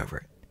fake. Get over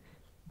it.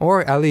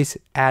 Or at least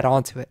add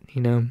on to it,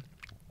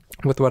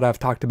 with what I've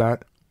talked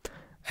about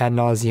ad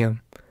nauseum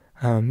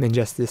in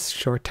just this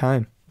short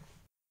time.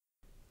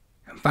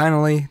 And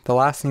finally, the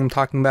last thing I'm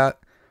talking about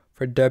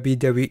for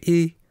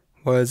WWE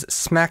was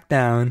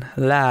SmackDown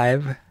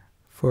Live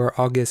for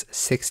August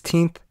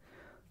 16th.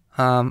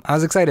 I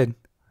was excited.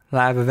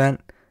 Live event.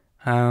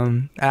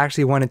 I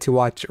actually wanted to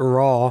watch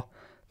Raw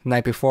the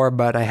night before,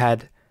 but I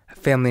had a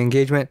family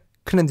engagement.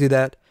 Couldn't do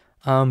that.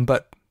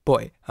 But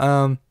boy,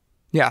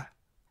 yeah.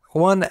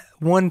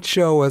 One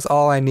show was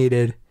all I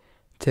needed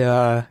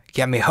to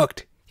get me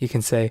hooked, you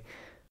can say.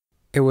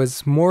 It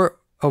was more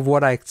of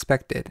what I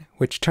expected,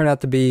 which turned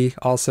out to be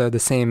also the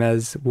same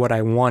as what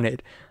I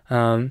wanted.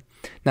 Now,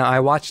 I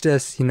watched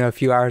this, a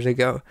few hours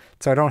ago,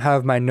 so I don't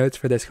have my notes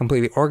for this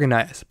completely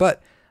organized.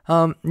 But,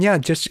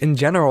 just in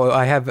general,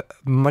 I have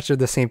much of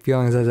the same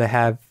feelings as I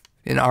have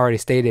already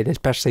stated,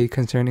 especially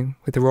concerning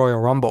with the Royal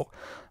Rumble.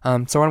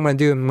 So what I'm going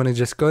to do, I'm going to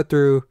just go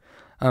through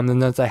the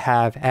notes I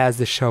have as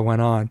the show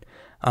went on.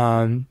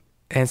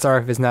 And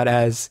sorry if it's not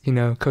as,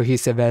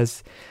 cohesive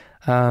as,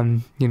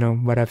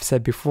 what I've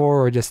said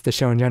before or just the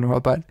show in general.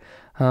 But,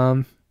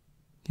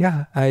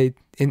 yeah,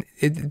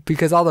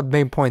 because all the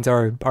main points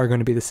are going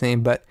to be the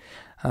same, but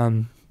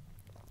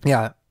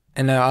yeah.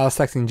 And I was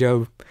texting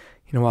Joe,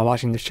 while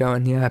watching the show,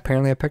 and yeah,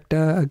 apparently I picked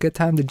a good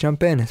time to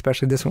jump in,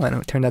 especially this one.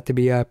 It turned out to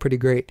be pretty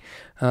great.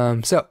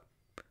 So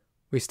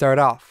we start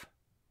off,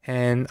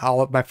 and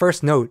my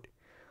first note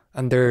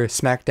under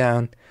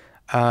SmackDown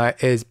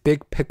is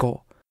Big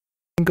Pickle. I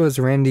think it was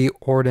Randy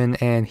Orton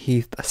and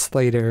Heath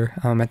Slater.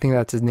 I think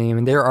that's his name,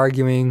 and they're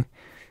arguing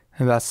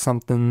about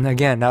something.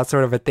 Again, that's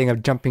sort of a thing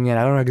of jumping in.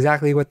 I don't know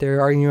exactly what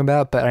they're arguing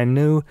about, but I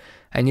knew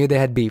they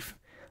had beef.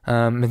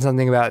 And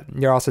something about,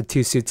 there are also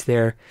two suits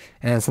there,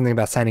 and something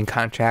about signing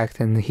contract,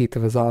 and Heath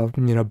was all,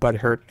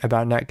 butthurt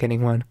about not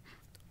getting one.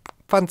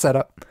 Fun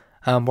setup.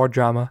 More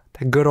drama.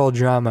 The good old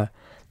drama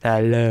that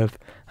I love.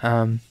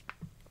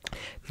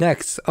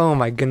 Next, oh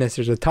my goodness,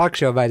 there's a talk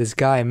show by this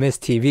guy, Miss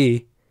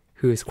TV,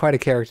 who is quite a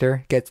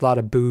character, gets a lot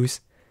of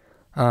boos.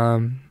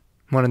 One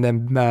of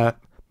them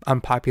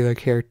unpopular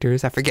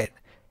characters. I forget.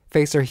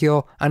 Face or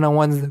heel. I know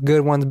one's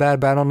good, one's bad,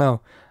 but I don't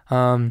know.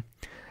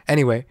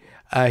 Anyway,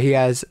 he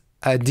has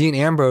Dean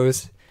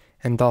Ambrose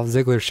and Dolph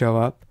Ziggler show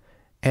up,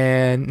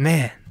 and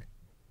man,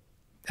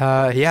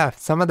 yeah,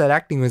 some of that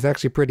acting was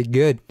actually pretty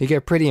good. They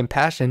get pretty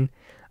impassioned.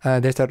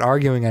 They start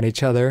arguing at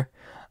each other,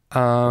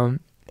 and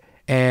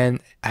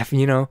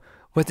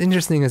what's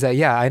interesting is that,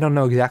 yeah, I don't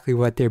know exactly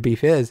what their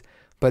beef is,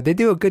 but they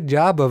do a good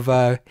job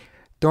of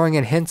throwing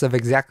in hints of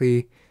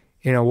exactly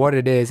what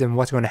it is and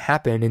what's going to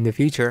happen in the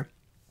future.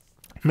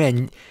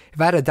 Man, if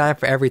I had a dime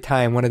for every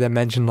time one of them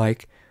mentioned,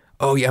 like,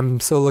 oh yeah, I'm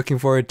so looking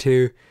forward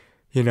to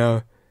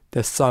the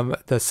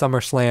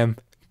SummerSlam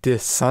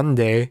this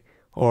Sunday,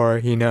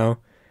 or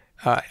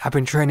I've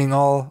been training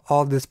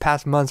all this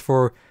past months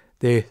for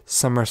the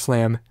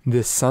SummerSlam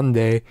this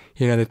Sunday.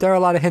 That there are a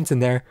lot of hints in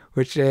there,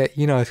 which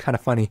is kind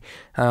of funny.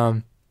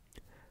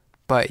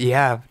 But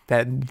yeah,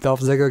 that Dolph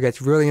Ziggler gets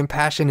really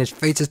impassioned. His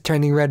face is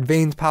turning red,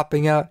 veins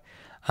popping out,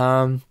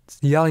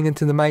 yelling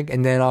into the mic,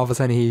 and then all of a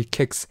sudden he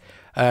kicks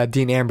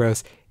Dean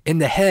Ambrose in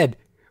the head,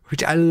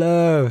 which I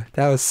love.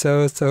 That was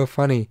so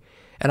funny.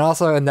 And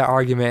also in the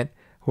argument,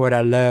 what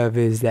I love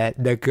is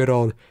that the good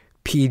old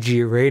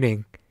PG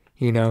rating,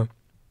 I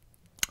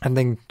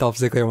think Dolph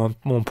Ziggler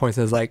one point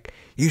says, like,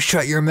 you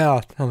shut your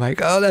mouth. I'm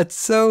like, oh, that's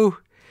so,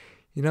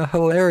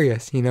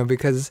 hilarious,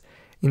 because,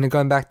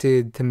 going back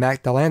to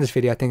Mac Delander's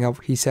video, I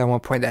think he said at one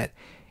point that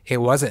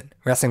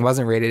wrestling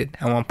wasn't rated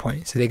at one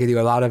point. So they could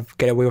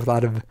get away with a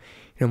lot of,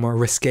 more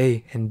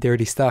risque and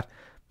dirty stuff.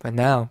 But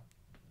now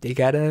they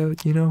gotta,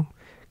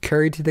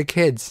 curry to the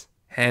kids.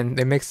 And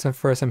it makes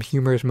for some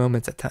humorous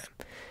moments at times.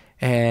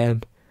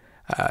 And,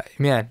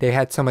 man, they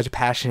had so much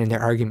passion in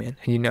their argument.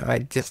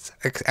 I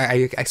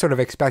sort of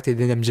expected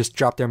them just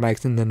drop their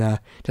mics and then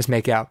just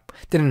make out.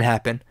 Didn't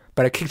happen.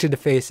 But a kick to the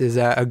face is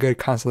a good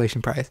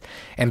consolation prize.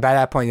 And by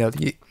that point,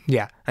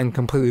 yeah, I'm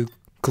completely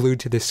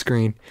glued to the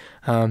screen.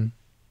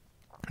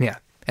 Yeah.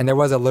 And there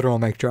was a literal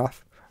mic drop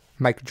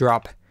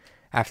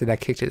after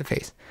that kick to the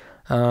face.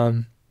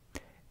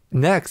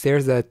 Next,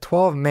 there's a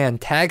 12-man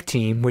tag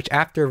team, which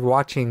after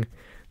watching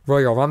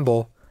Royal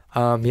Rumble,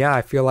 yeah,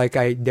 I feel like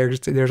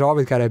there's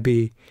always got to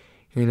be,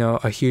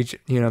 a huge,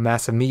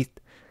 massive meat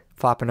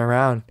flopping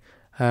around.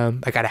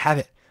 I got to have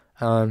it.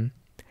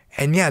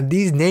 And yeah,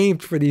 these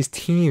names for these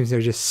teams are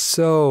just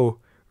so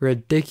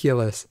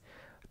ridiculous.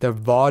 The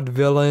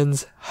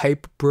Vaudevillains,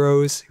 Hype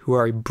Bros, who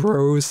are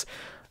bros,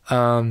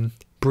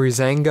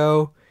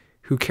 Breezango,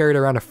 who carried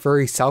around a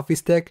furry selfie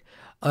stick.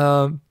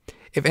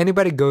 If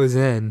anybody goes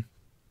in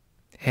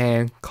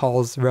and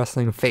calls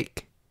wrestling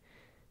fake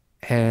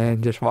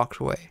and just walks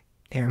away,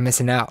 they're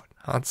missing out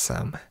on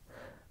some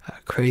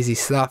crazy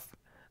stuff.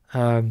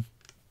 And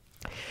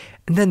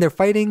then they're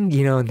fighting,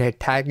 and they're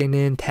tagging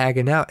in,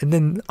 tagging out, and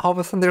then all of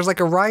a sudden there's like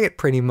a riot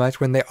pretty much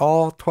when they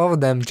all 12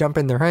 of them jump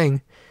in the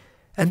ring,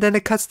 and then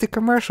it cuts to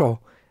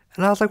commercial,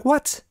 and I was like,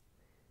 what?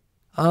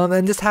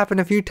 And this happened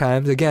a few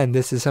times. Again,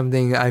 this is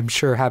something I'm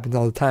sure happens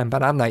all the time,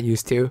 but I'm not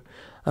used to.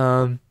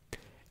 And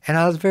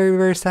I was very,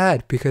 very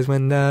sad because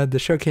when the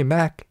show came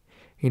back,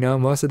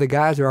 most of the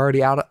guys were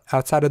already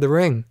outside of the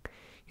ring,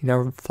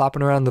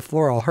 flopping around the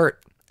floor all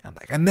hurt. I'm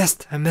like, I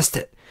missed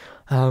it,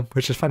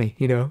 which is funny.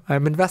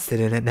 I'm invested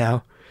in it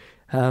now.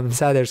 I'm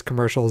sad there's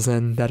commercials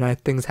and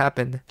that things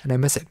happen and I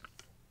miss it.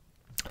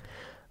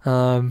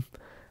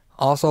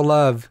 Also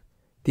love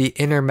the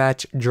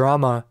intermatch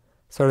drama,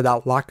 sort of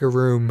that locker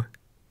room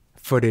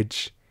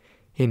footage,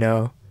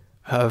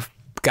 of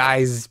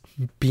guys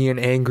being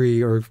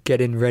angry or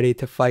getting ready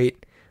to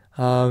fight.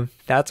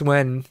 That's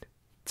when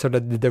sort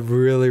of the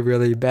really,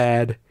 really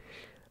bad,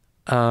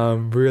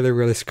 really,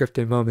 really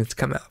scripted moments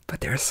come out.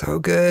 But they're so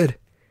good.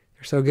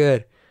 They're so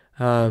good.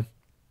 My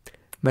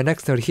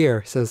next note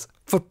here says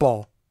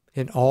football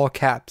in all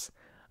caps.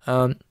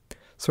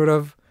 Sort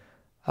of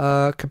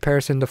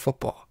comparison to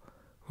football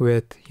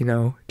with,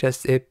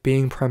 just it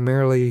being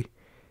primarily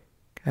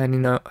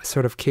and,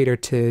 sort of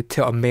catered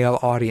to a male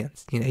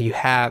audience. You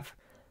have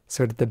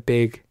sort of the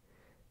big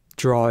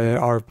draw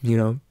are,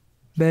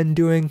 men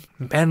doing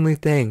manly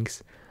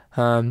things,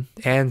 and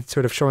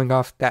sort of showing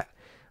off that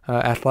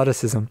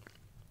athleticism.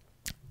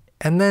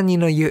 And then,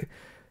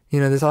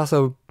 there's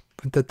also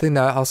the thing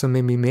that also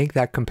made me make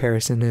that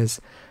comparison is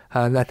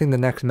I think the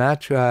next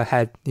match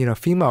had,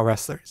 female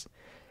wrestlers.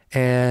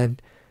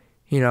 And,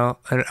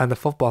 on the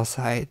football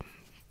side,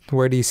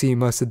 where do you see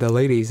most of the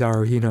ladies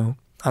are,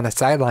 on the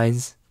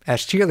sidelines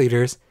as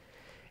cheerleaders?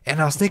 And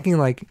I was thinking,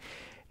 like,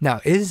 now,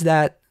 is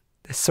that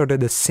sort of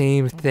the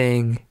same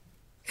thing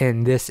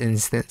in this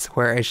instance,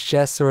 where it's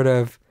just sort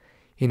of,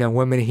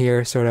 women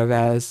here sort of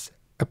as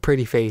a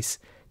pretty face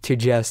to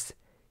just,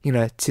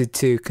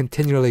 to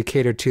continually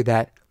cater to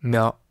that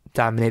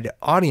male-dominated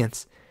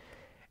audience?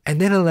 And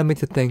then it led me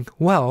to think,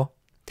 well,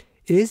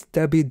 is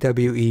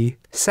WWE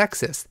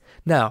sexist?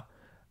 Now,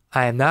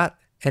 I am not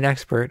an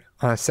expert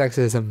on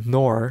sexism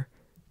nor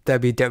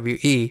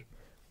WWE,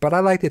 but I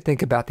like to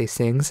think about these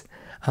things.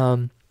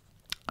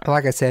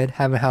 Like I said,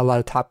 haven't had a lot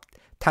of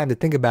time to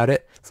think about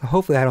it, so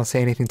hopefully I don't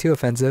say anything too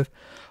offensive.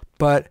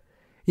 But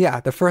yeah,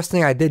 the first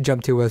thing I did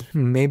jump to was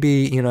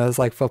maybe, it's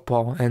like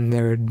football and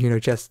they're,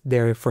 just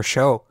there for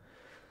show.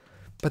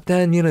 But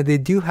then, they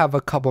do have a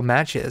couple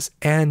matches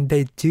and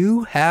they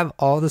do have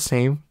all the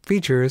same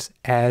features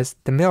as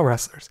the male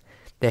wrestlers.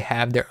 They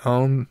have their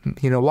own,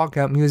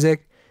 walkout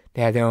music,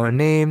 they have their own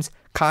names,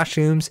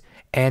 costumes,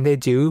 and they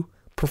do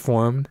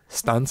perform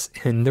stunts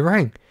in the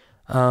ring.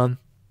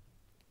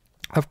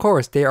 Of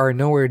course, they are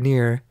nowhere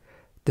near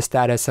the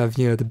status of,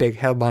 the big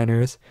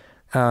headliners.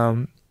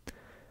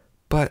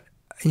 But,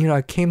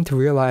 I came to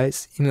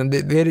realize,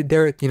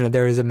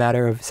 there is a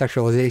matter of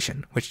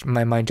sexualization, which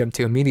my mind jumped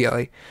to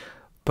immediately.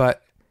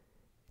 But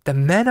the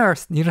men are,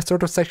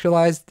 sort of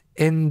sexualized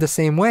in the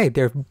same way.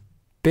 They're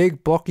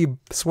big, bulky,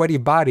 sweaty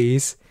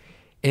bodies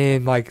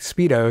in, like,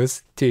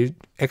 Speedos to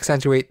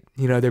accentuate,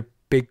 their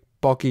big,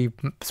 bulky,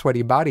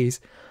 sweaty bodies.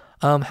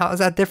 How is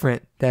that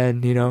different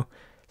than,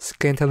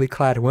 scantily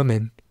clad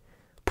women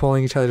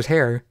pulling each other's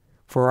hair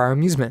for our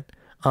amusement?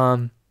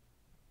 And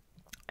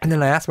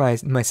then I asked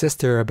my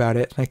sister about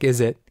it, like,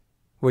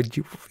 would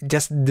you,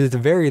 just the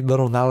very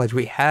little knowledge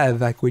we have,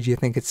 like, would you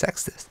think it's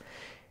sexist?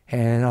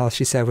 And all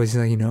she said was,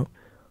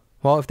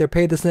 well, if they're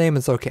paid the same,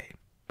 it's okay.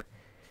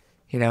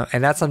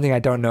 And that's something I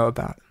don't know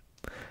about.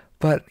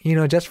 But,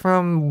 just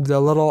from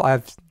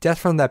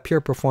that pure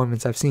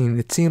performance I've seen,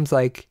 it seems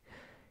like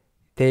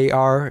they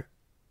are,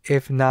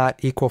 if not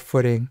equal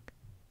footing,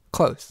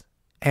 close.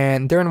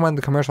 And during one of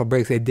the commercial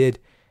breaks, they did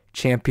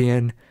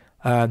champion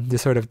the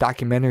sort of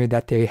documentary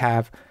that they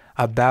have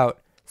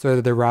about sort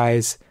of the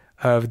rise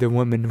of the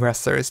women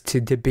wrestlers to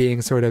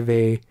being sort of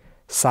a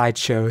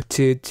sideshow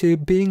to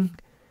being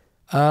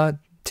to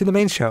the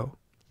main show,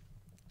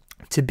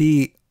 to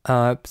be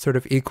sort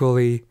of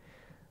equally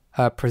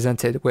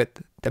presented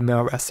with the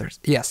male wrestlers.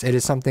 Yes, it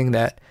is something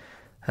that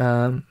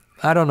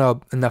I don't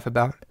know enough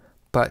about,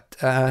 but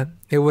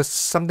it was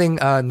something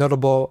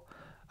notable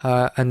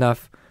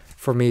enough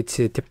for me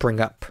to bring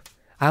up.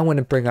 I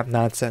wouldn't bring up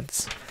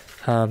nonsense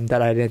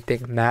that I didn't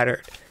think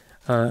mattered.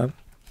 And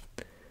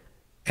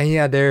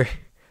yeah,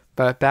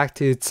 but back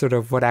to sort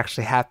of what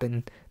actually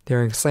happened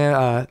during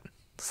SmackDown.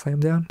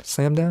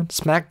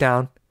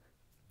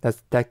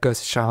 That goes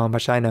to show how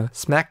much I know.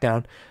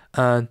 SmackDown.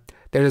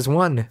 There's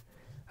one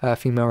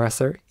female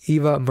wrestler,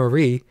 Eva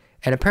Marie,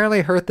 and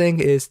apparently her thing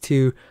is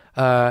to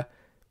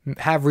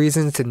have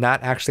reasons to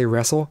not actually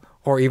wrestle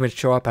or even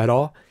show up at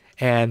all.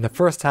 And the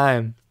first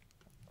time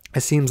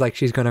it seems like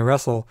she's going to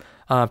wrestle,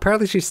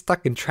 apparently she's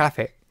stuck in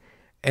traffic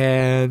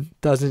and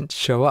doesn't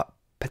show up.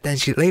 But then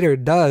she later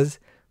does,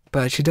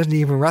 but she doesn't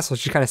even wrestle.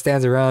 She kind of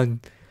stands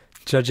around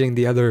judging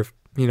the other,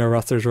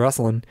 wrestlers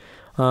wrestling.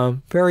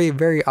 Very,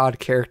 very odd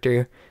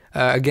character.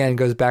 Again,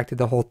 goes back to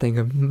the whole thing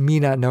of me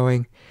not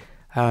knowing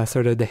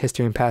sort of the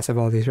history and past of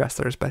all these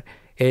wrestlers, but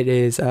it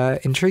is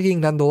intriguing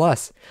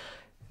nonetheless.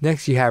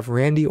 Next, you have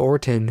Randy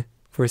Orton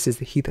versus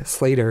Heath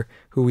Slater,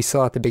 who we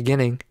saw at the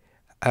beginning,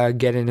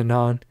 getting it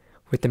on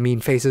with the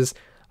mean faces.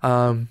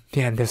 Man,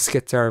 the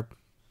skits are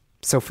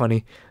so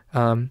funny.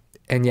 And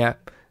yeah,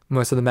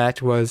 most of the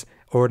match was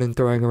Orton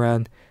throwing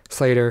around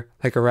Slater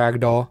like a rag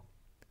doll.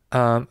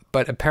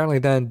 But apparently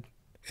then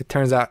it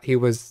turns out he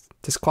was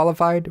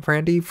disqualified,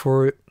 Randy,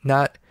 for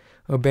not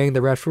obeying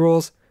the ref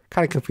rules.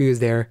 Kind of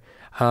confused there.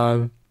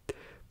 But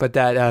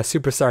that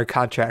superstar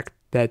contract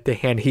that they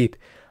hand Heath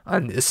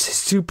on this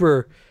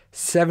super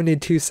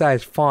 72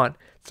 size font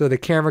so the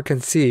camera can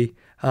see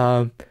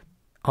on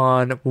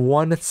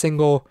one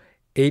single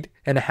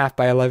 8.5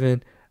 by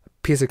 11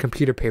 piece of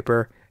computer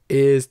paper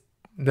is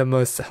the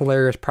most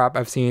hilarious prop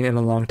I've seen in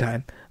a long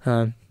time.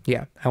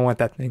 Yeah, I want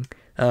that thing.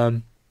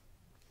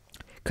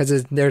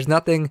 Because there's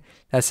nothing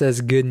that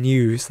says good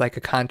news like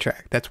a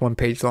contract that's 1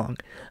 page long.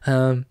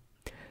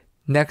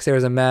 Next, there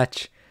was a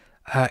match.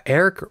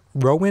 Eric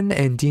Rowan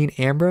and Dean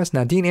Ambrose.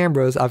 Now, Dean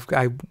Ambrose,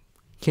 I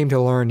came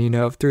to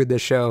learn, through the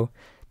show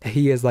that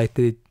he is like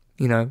the,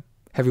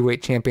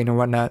 heavyweight champion and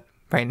whatnot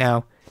right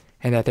now,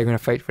 and that they're going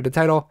to fight for the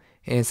title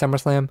in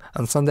SummerSlam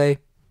on Sunday.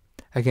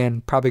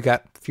 Again, probably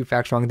got a few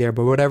facts wrong there,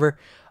 but whatever.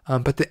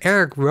 But the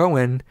Eric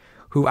Rowan,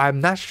 who I'm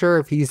not sure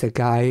if he's the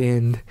guy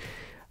in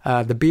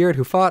the beard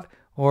who fought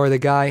or the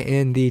guy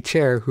in the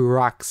chair who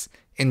rocks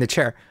in the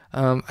chair.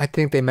 I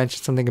think they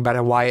mentioned something about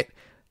a Wyatt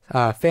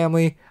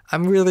family.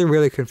 I'm really,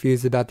 really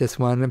confused about this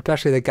one,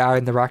 especially the guy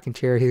in the rocking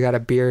chair. He's got a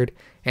beard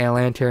and a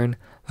lantern.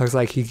 Looks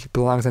like he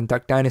belongs in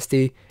Duck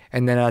Dynasty.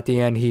 And then at the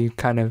end, he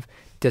kind of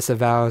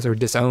disavows or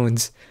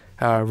disowns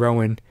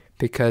Rowan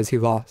because he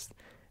lost.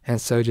 And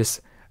so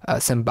just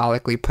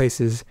symbolically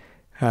places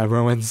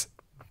Rowan's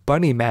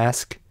bunny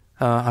mask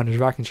on his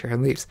rocking chair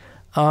and leaves.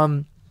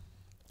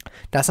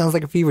 That sounds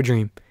like a fever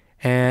dream,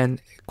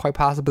 and quite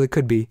possibly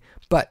could be.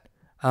 But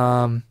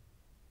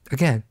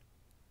again,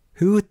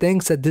 who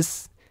thinks that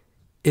this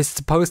is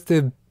supposed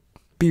to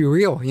be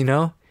real?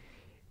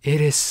 It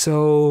is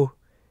so,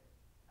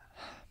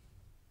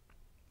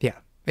 yeah,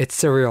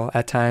 it's surreal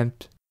at times,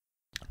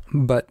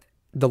 but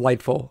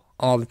delightful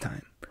all the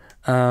time.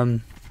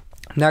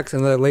 Next,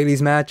 another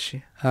ladies match,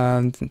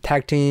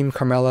 tag team,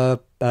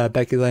 Carmella,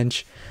 Becky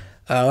Lynch,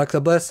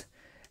 Alexa Bliss,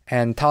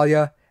 and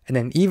Talia. And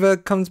then Eva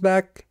comes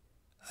back,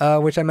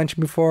 which I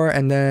mentioned before,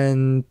 and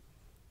then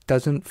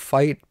doesn't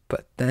fight,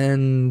 but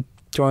then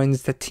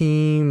joins the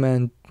team,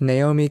 and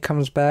Naomi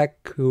comes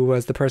back, who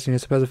was the person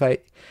who's supposed to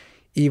fight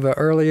Eva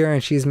earlier,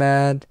 and she's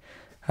mad,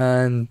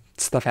 and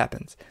stuff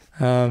happens.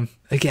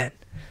 Again,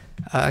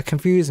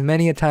 confused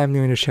many a time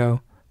during the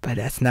show, but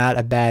that's not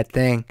a bad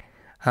thing.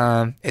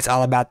 It's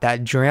all about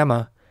that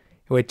drama,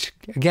 which,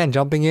 again,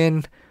 jumping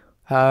in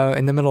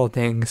the middle of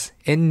things,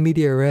 in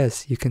media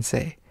res, you can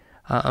say,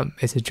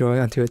 is a joy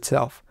unto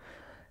itself.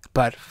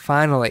 But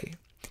finally,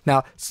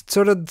 now,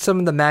 sort of some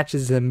of the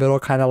matches in the middle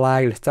kind of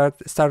lagged.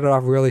 It started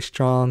off really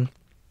strong,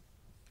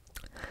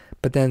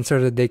 but then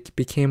sort of they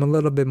became a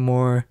little bit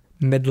more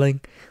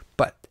middling.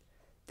 But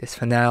this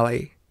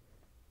finale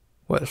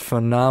was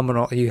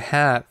phenomenal. You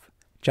have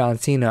John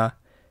Cena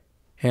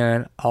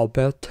and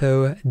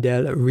Alberto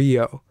Del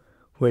Rio,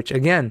 which,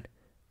 again,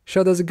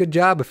 show does a good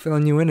job of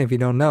filling you in if you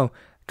don't know.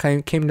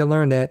 Came to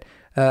learn that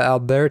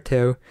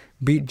Alberto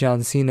beat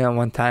John Cena at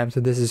one time, so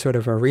this is sort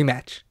of a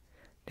rematch,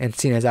 and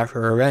Cena's out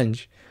for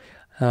revenge.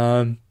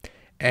 And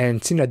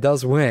Cena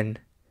does win,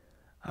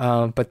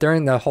 but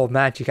during the whole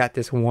match, you got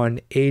this one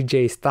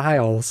AJ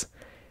Styles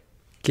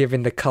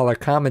giving the color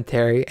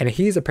commentary, and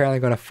he's apparently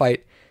going to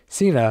fight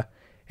Cena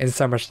in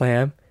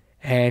SummerSlam,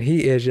 and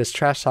he is just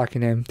trash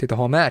talking him through the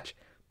whole match.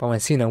 But when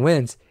Cena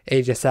wins,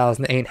 AJ Styles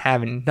ain't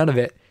having none of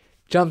it.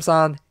 Jumps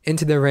on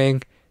into the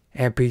ring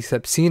and beats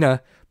up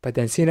Cena, but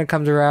then Cena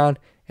comes around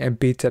and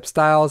beats up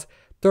Styles,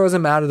 throws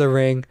him out of the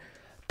ring,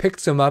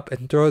 picks him up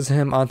and throws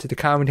him onto the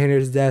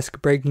commentator's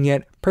desk, breaking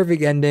it.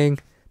 Perfect ending.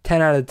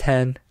 10 out of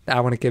 10. I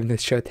want to give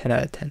this show 10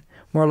 out of 10.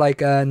 More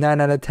like 9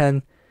 out of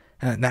 10.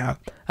 Now,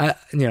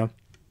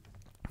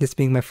 this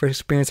being my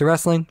first experience of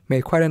wrestling,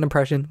 made quite an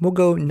impression. We'll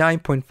go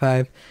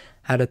 9.5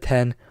 out of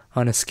 10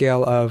 on a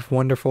scale of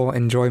wonderful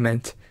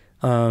enjoyment.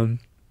 Patent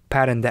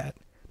that.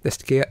 The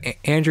scale,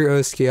 Andrew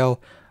O's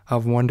scale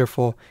of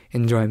wonderful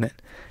enjoyment.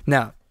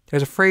 Now,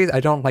 there's a phrase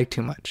I don't like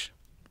too much.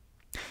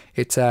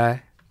 It's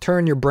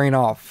turn your brain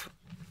off.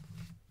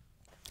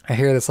 I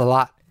hear this a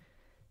lot,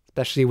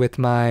 especially with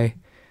a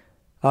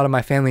lot of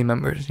my family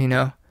members. They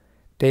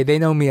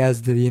know me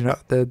as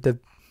the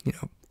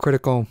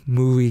critical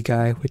movie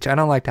guy, which I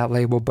don't like that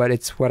label, but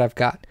it's what I've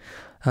got.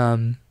 How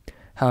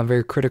I'm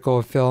very critical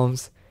of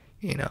films,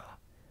 and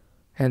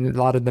a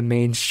lot of the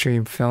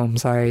mainstream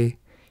films I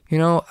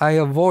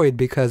avoid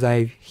because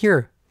I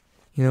hear,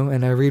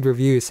 and I read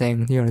reviews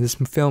saying, this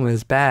film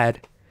is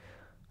bad,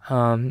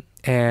 and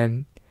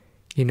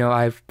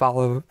I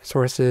follow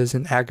sources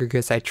and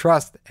aggregates I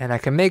trust, and I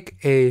can make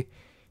a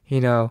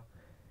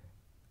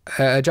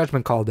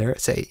judgment call there.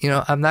 Say,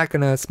 I'm not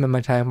going to spend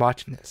my time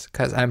watching this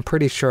because I'm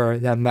pretty sure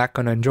that I'm not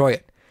going to enjoy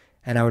it.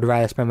 And I would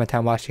rather spend my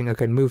time watching a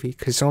good movie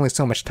because there's only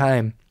so much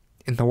time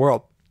in the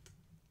world.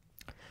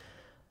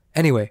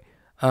 Anyway,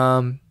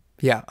 a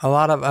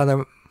lot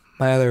of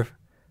my other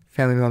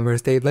family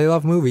members, they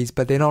love movies,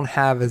 but they don't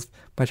have as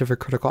much of a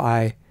critical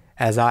eye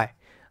as I.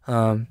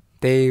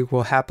 They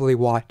will happily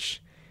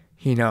watch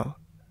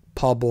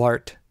Paul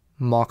Blart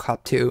Mall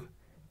Cop 2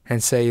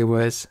 and say it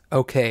was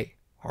okay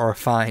or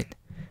fine.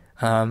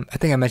 I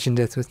think I mentioned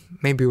this with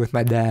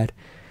my dad,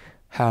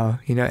 how,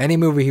 any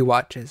movie he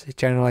watches,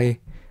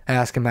 generally I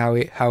ask him how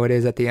it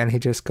is at the end. He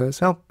just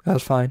goes, oh, that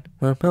was fine.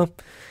 Well,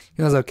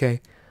 it was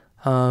okay.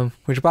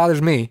 Which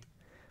bothers me,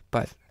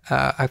 but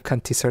I've come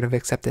to sort of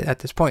accept it at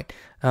this point.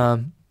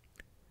 And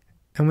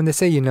when they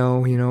say,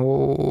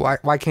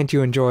 why can't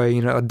you enjoy,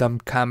 a dumb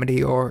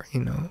comedy or,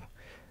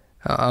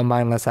 a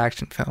mindless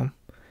action film?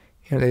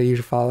 They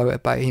usually follow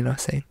it by,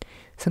 saying,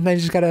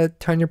 sometimes you just gotta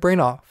turn your brain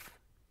off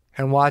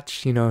and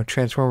watch,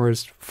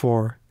 Transformers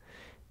 4,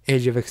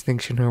 Age of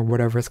Extinction or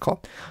whatever it's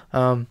called.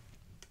 But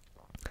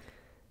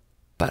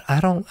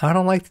I don't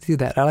like to do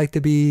that. I like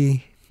to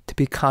be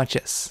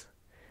conscious,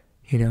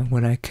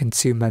 when I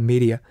consume my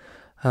media.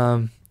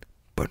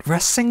 But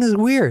wrestling is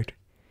weird.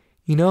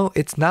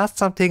 It's not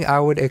something I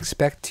would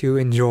expect to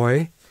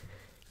enjoy.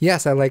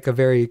 Yes, I like a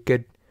very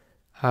good,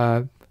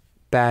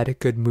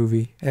 good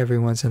movie every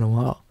once in a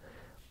while.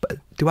 But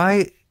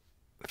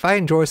if I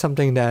enjoy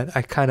something that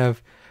I kind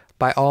of,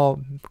 by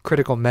all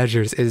critical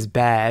measures, is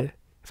bad,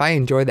 if if I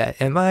enjoy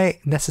that, am I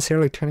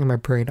necessarily turning my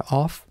brain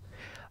off?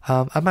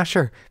 I'm not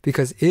sure,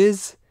 because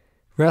is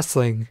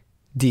wrestling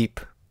deep?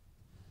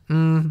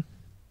 Not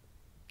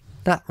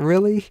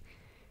really.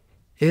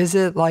 Is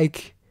it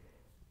like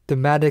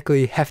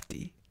thematically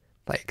hefty,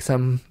 like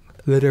some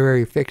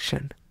literary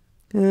fiction?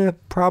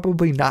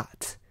 Probably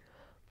not.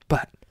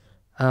 But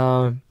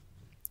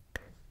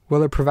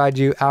will it provide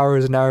you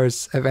hours and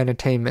hours of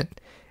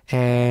entertainment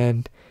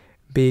and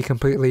be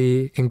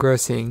completely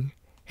engrossing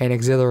and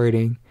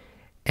exhilarating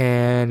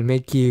and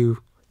make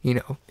you,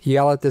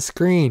 yell at the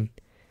screen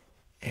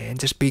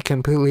and just be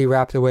completely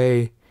wrapped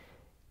away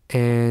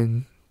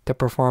in the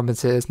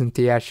performances and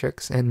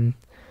theatrics and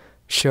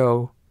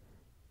show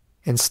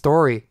and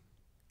story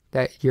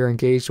that you're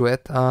engaged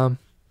with?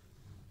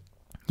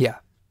 Yeah.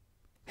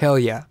 Hell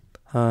yeah.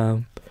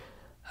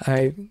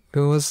 It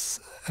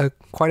was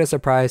quite a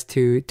surprise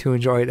to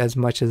enjoy it as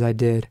much as I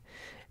did.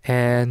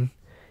 And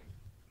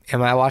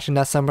am I watching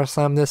that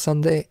SummerSlam this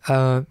Sunday?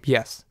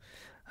 Yes.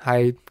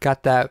 I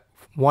got that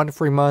 1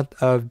 free month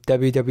of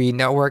WWE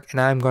Network, and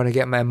I'm going to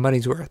get my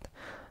money's worth.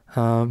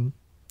 And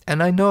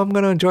I know I'm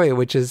going to enjoy it,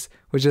 which is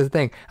the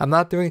thing. I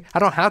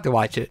don't have to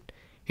watch it,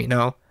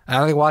 I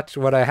only watched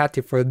what I had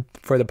to for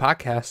the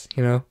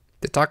podcast,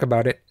 to talk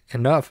about it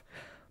enough.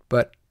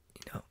 But,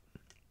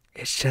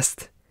 it's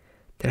just,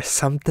 there's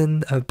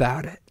something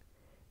about it.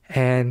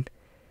 And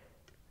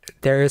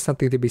there is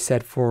something to be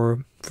said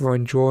for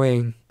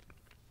enjoying,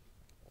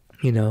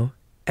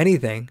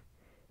 anything,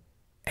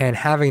 and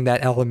having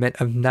that element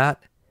of not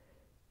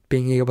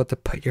being able to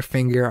put your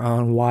finger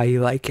on why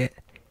you like it.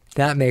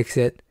 That makes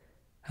it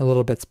a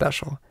little bit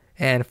special.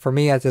 And for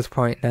me at this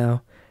point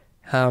now,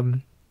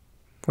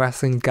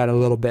 wrestling's got a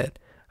little bit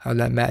of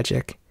that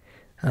magic.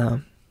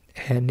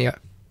 And yeah,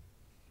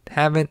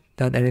 haven't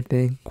done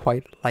anything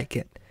quite like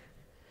it.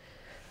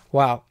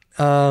 Wow.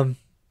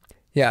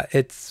 Yeah,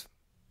 it's,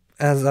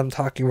 as I'm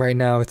talking right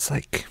now, it's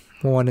like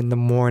 1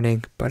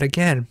 a.m. But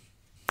again,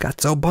 got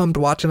so bummed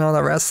watching all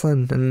the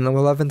wrestling and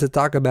we're loving to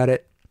talk about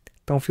it.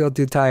 Don't feel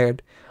too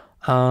tired.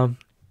 But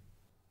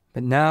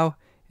now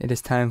it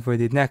is time for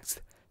the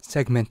next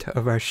segment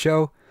of our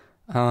show.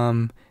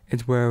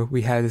 It's where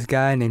we have this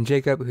guy named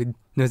Jacob who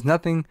knows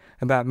nothing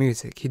about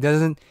music. He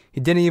didn't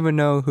even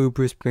know who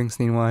Bruce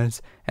Springsteen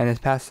was. And this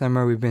past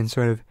summer, we've been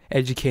sort of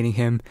educating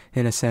him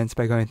in a sense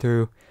by going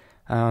through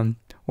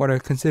what are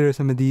considered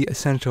some of the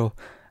essential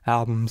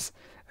albums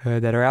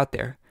that are out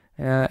there.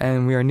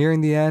 And we are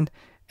nearing the end.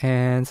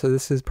 And so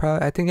this is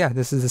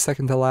this is the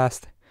second to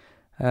last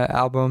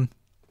album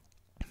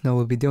that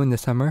we'll be doing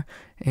this summer.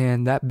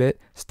 And that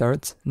bit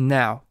starts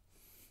now.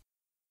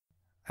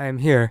 I am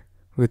here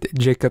with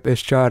Jacob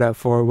Estrada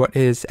for what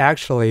is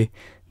actually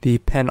the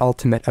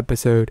penultimate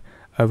episode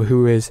of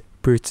Who is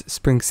Bruce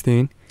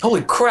Springsteen.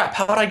 Holy crap,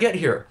 how did I get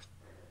here?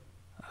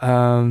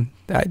 I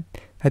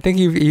think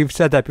you've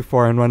said that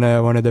before in one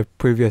of the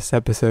previous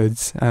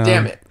episodes.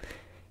 Damn it.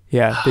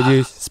 Yeah, did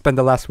you spend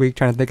the last week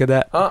trying to think of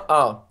that?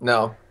 Oh,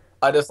 no.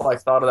 I just thought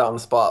it out on the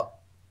spot.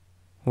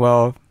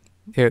 Well,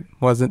 it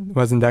wasn't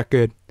that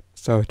good.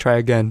 So try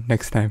again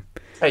next time.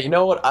 Hey, you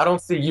know what? I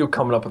don't see you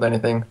coming up with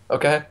anything,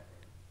 okay?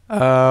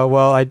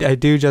 Well, I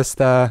do just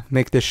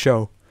make this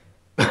show.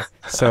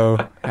 So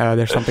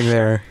there's something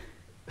there.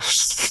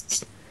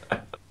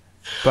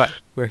 But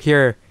we're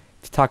here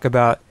to talk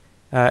about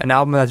an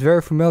album that's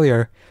very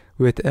familiar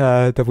with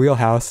the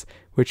Wheelhouse,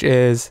 which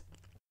is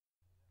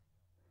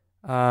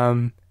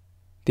the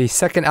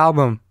second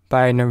album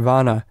by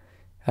Nirvana,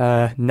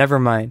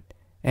 Nevermind.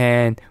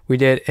 And we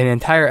did an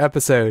entire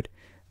episode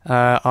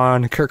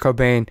on Kurt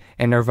Cobain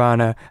and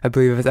Nirvana. I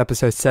believe it was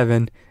episode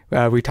 7.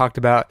 We talked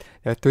about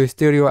their 3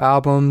 studio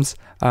albums,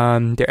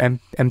 their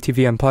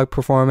MTV Unplugged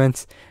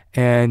performance,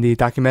 and the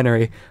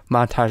documentary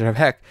Montage of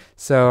Heck.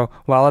 So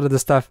while a lot of the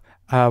stuff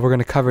we're going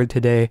to cover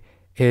today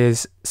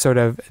is sort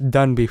of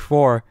done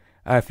before,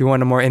 if you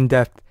want a more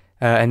in-depth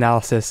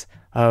analysis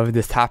of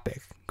this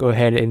topic, go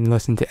ahead and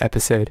listen to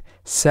episode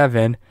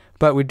 7.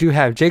 But we do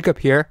have Jacob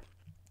here,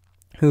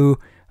 who,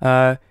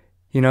 hasn't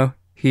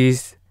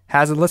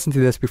listened to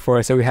this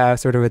before, so we have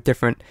sort of a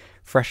different,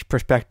 fresh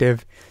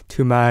perspective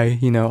to my,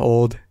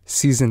 old,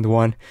 seasoned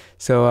one.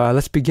 So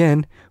let's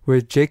begin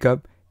with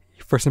Jacob.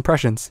 First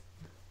impressions.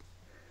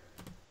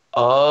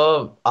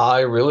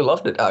 I really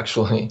loved it,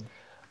 actually.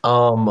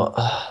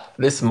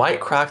 This might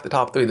crack the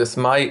top 3. This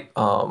might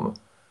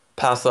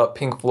pass up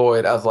Pink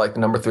Floyd as the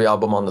number 3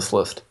 album on this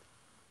list.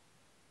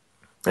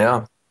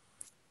 Yeah.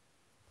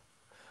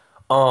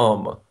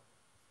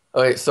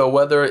 Okay, so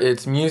whether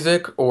it's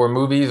music or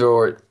movies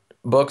or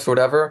books or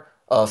whatever,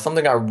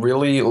 something I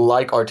really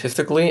like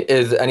artistically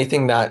is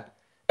anything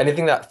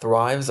that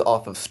thrives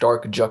off of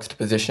stark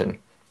juxtaposition.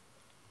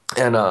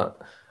 And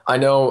I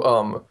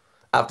know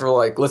after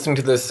listening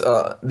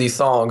to these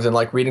songs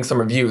and reading some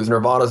reviews,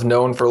 Nirvana's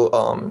known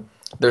for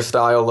their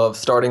style of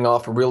starting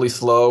off really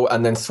slow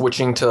and then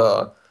switching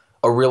to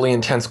a really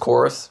intense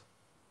chorus.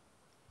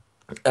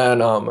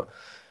 And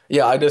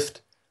yeah, I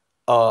just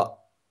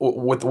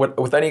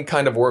with any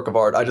kind of work of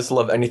art, I just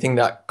love anything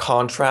that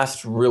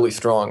contrasts really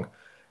strong.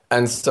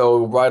 And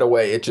so right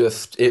away, it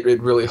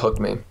really hooked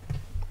me.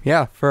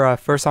 Yeah, for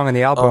first song on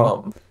the album,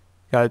 Um,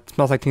 It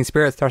Smells Like Teen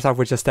Spirit starts off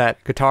with just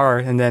that guitar,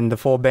 and then the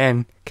full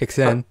band kicks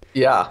in.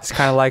 yeah, It's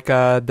kind of like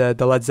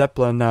the Led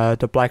Zeppelin,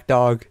 the Black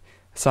Dog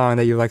song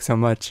that you like so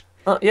much.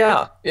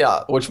 yeah,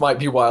 which might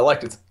be why I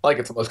like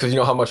it so much because you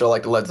know how much I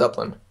like Led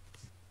Zeppelin.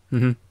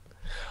 Hmm.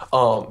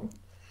 Um,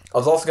 I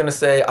was also gonna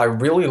say I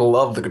really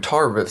love the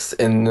guitar riffs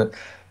in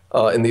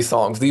these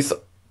songs.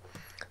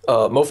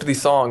 Most of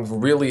these songs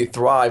really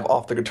thrive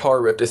off the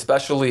guitar riff,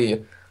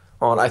 especially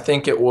on I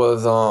think it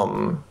was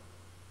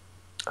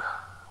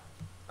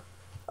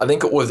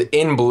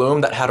In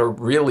Bloom that had a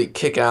really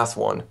kick-ass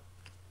one.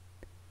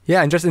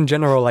 Yeah, and just in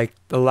general, like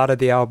a lot of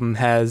the album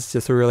has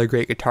just a really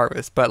great guitar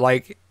riff, but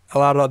like a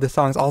lot of the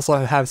songs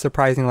also have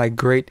surprising like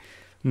great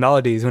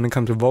melodies when it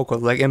comes to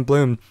vocals. Like in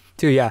Bloom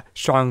too, yeah,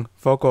 strong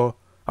vocal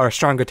or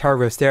strong guitar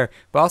riffs there,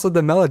 but also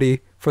the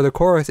melody for the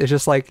chorus is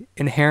just like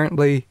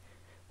inherently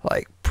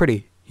like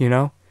pretty, you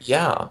know?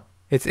 Yeah,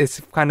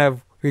 It's kind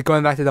of we're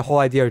going back to the whole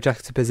idea of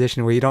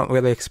juxtaposition where you don't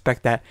really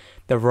expect that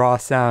the raw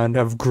sound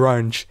of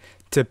grunge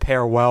to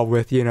pair well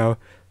with, you know,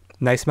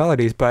 nice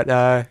melodies, but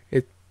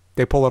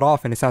they pull it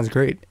off and it sounds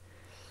great.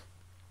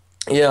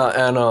 yeah,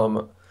 and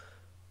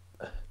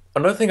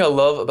another thing I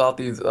love about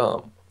these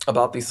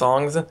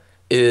songs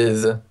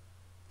is,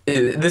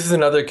 this is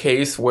another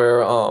case where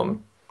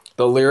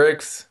the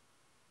lyrics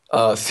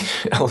a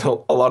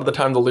lot of the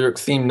time the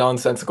lyrics seem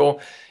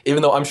nonsensical,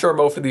 even though I'm sure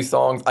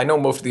I know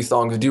most of these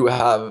songs do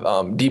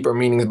have deeper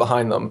meanings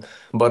behind them,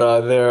 but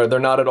they're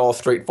not at all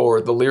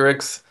straightforward. The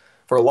lyrics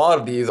for a lot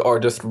of these are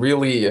just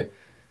really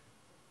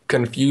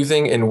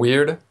confusing and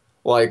weird.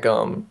 Like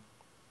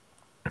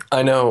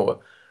I know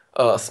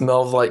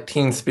Smells Like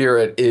Teen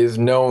Spirit is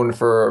known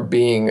for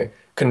being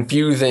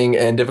confusing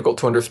and difficult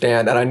to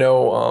understand, and I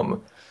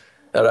know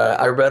that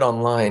I read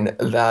online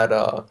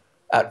that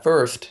at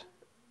first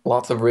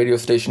lots of radio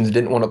stations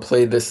didn't want to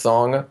play this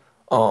song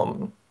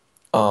on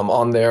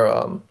their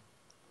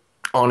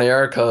on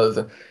air because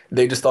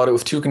they just thought it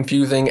was too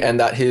confusing and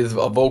that his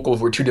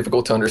vocals were too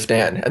difficult to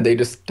understand, and they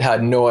just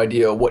had no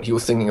idea what he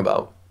was singing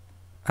about.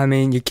 I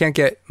mean, you can't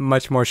get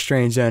much more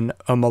strange than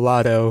a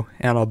mulatto,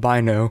 an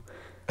albino,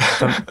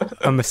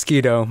 a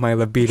mosquito, my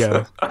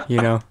libido,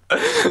 you know?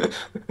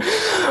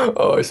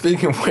 Oh,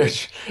 speaking of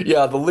which,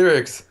 yeah,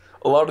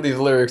 a lot of these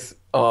lyrics,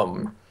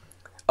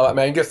 I mean,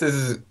 I guess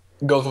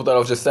goes with what I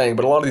was just saying,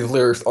 but a lot of these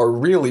lyrics are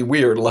really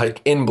weird.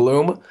 Like In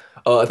Bloom,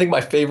 I think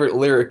my favorite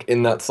lyric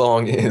in that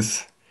song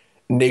is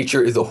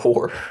 "Nature is a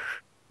whore."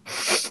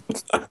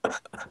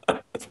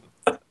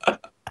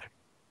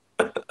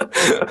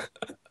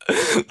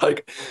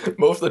 Like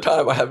most of the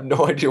time, I have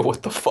no idea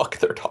what the fuck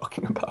they're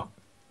talking about.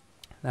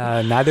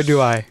 Neither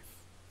do I.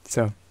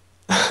 So,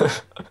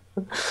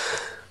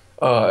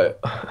 Uh,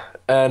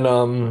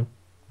 and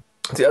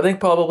see, I think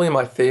probably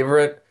my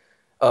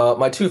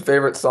two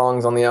favorite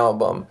songs on the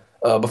album.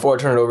 Before I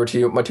turn it over to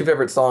you, my two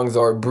favorite songs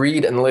are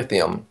 "Breed" and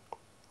 "Lithium."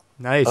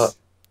 nice.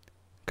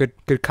 Good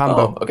Oh,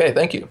 combo. okay,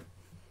 thank you.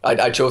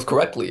 I chose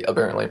correctly,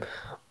 apparently.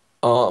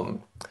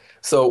 Um,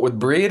 so with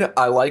Breed,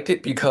 I liked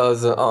it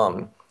because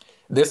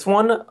this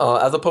one,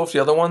 as opposed to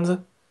the other ones,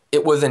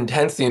 it was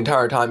intense the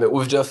entire time. It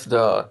was just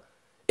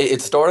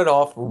it started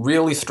off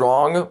really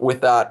strong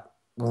with that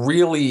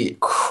really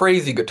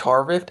crazy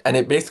guitar riff, and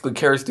it basically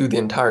carries through the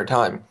entire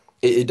time.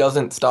 It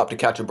doesn't stop to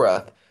catch a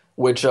breath,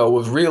 which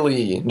was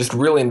really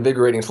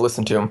invigorating to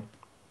listen to.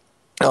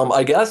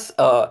 I guess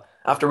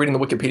after reading the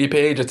Wikipedia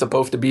page, it's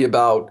supposed to be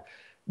about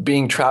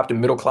being trapped in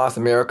middle class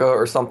America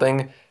or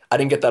something. I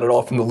didn't get that at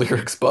all from the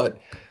lyrics, but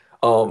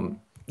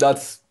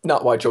that's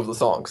not why I chose the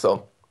song.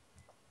 So,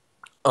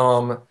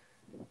 um,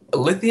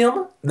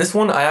 Lithium. This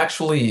one, I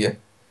actually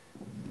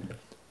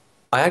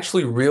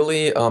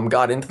really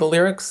got into the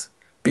lyrics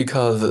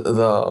because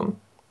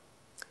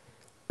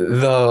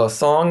the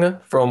song,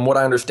 from what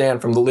I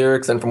understand from the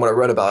lyrics and from what I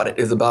read about it,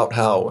 is about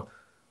how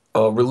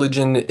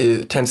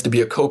tends to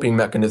be a coping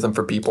mechanism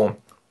for people.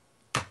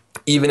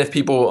 Even if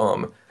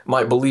people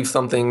might believe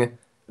something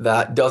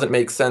that doesn't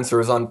make sense or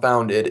is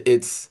unfounded,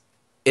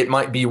 it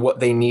might be what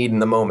they need in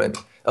the moment.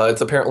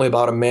 It's apparently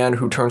about a man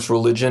who turns to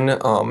religion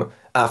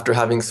after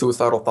having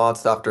suicidal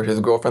thoughts after his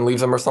girlfriend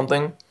leaves him or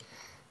something.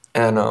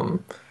 And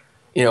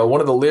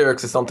one of the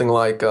lyrics is something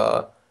like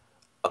I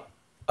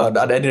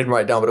didn't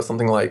write it down, but it's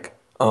something like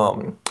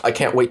I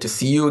can't wait to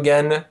see you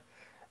again.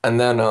 And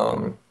then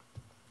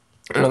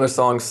another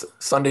song,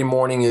 Sunday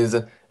morning is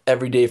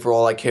every day for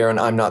all I care and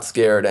I'm not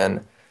scared.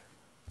 And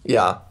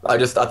yeah, I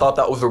thought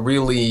that was a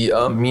really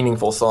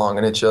meaningful song,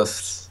 and it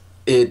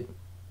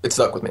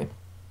stuck with me.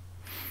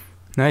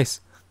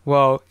 Nice.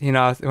 Well, when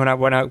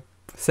I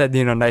said,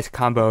 nice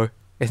combo,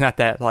 it's not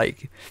that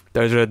like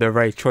those are the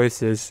right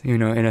choices,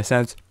 in a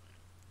sense.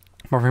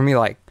 But for me,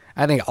 like,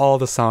 I think all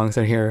the songs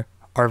in here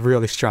are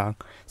really strong.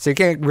 So you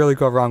can't really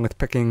go wrong with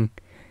picking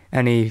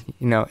any,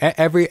 any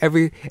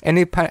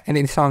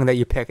song that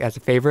you pick as a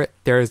favorite.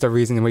 There is the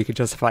reason where you could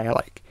justify it,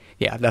 like,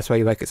 yeah, that's why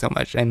you like it so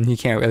much, and you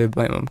can't really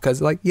blame them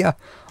because, like, yeah,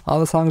 all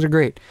the songs are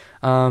great.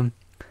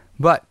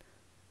 But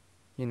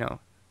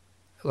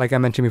like I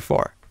mentioned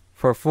before,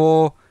 for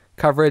full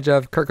coverage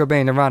of Kurt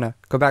Cobain, Nirvana,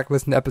 go back and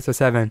listen to episode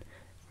 7.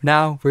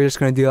 Now we're just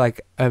going to do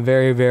like a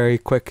very, very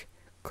quick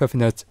Cliff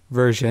Notes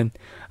version,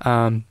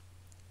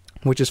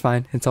 which is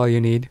fine. It's all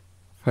you need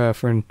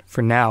for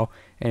now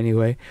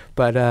anyway.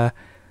 But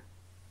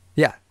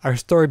yeah, our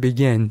story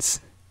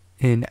begins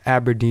in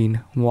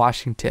Aberdeen,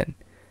 Washington,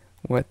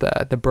 with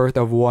the birth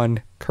of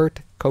one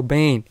Kurt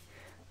Cobain.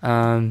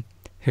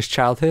 His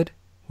childhood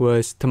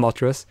was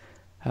tumultuous,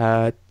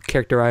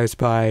 characterized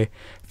by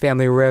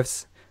family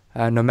rifts,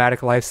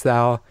 nomadic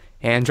lifestyle,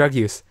 and drug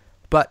use.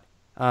 But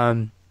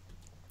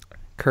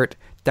Kurt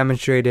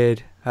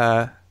demonstrated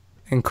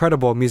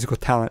incredible musical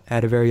talent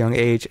at a very young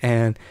age,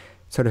 and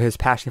sort of his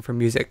passion for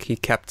music he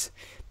kept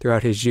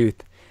throughout his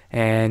youth.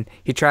 And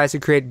he tries to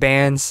create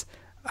bands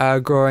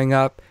growing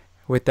up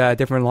with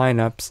different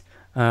lineups.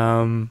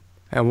 And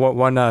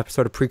one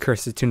sort of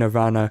precursor to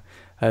Nirvana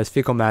is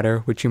Fecal Matter,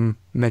 which you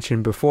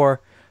mentioned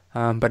before.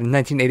 But in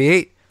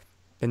 1988,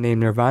 the name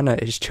Nirvana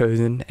is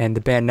chosen, and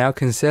the band now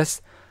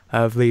consists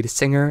of lead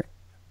singer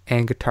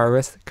and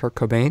guitarist Kurt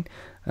Cobain,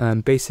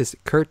 bassist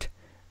Chris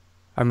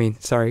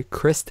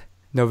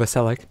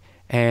Novoselic,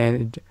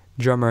 and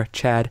drummer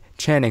Chad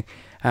Channing.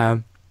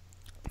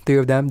 Three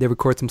of them, they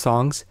record some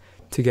songs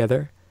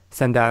together,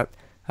 send out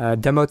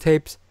demo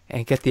tapes,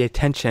 and get the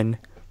attention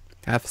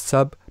of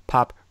Sub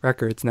Pop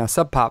Records. Now,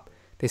 Sub Pop,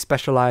 they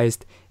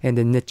specialized in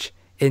the niche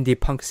indie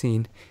punk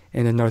scene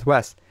in the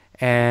Northwest,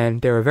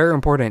 and they were very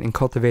important in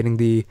cultivating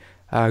the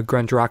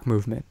grunge rock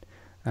movement.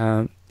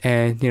 And,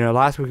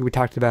 last week we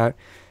talked about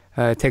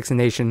Takes a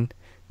Nation,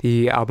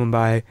 the album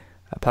by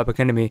Public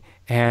Enemy,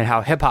 and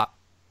how hip-hop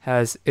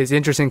is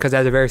interesting because it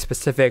has a very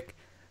specific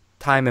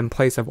time and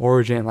place of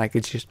origin. Like,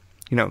 it's just,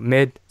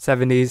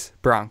 mid-70s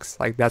Bronx.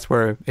 Like, that's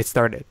where it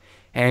started.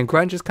 And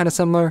grunge is kind of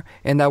similar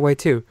in that way,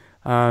 too.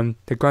 The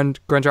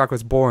grunge rock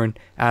was born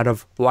out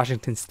of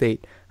Washington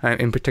State,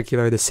 in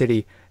particular the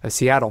city of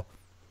Seattle.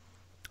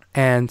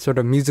 And sort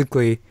of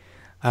musically,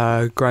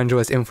 grunge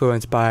was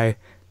influenced by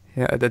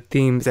the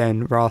themes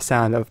and raw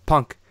sound of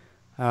punk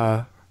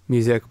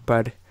music,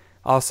 but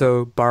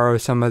also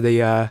borrowed some of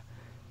the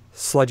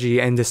sludgy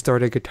and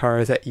distorted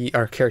guitars that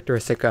are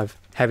characteristic of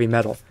heavy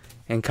metal,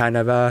 and kind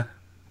of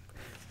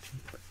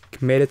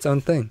made its own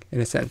thing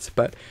in a sense.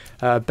 But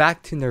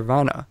back to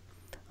Nirvana.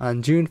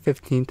 On June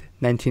 15th,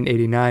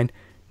 1989,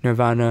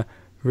 Nirvana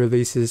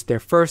releases their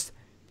first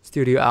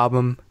studio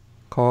album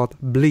called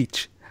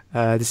Bleach.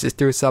 This is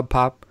through Sub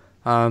Pop.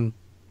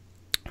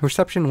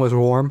 Reception was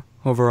warm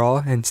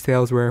overall, and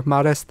sales were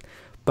modest,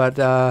 but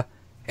on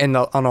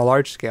a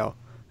large scale,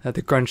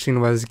 the grunge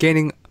scene was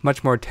gaining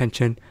much more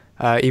attention,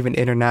 even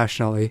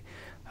internationally.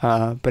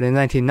 But in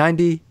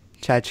 1990,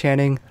 Chad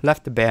Channing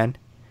left the band,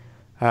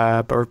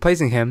 but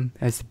replacing him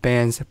as the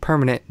band's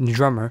permanent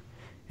drummer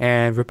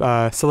and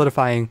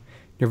solidifying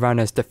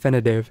Nirvana's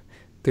definitive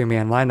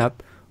three-man lineup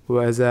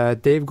was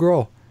Dave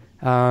Grohl.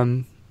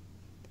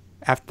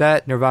 After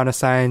that, Nirvana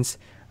signs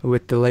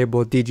with the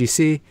label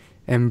DGC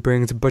and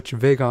brings Butch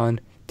Vig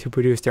on to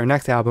produce their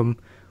next album,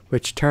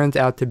 which turns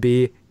out to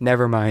be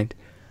Nevermind.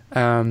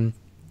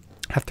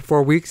 After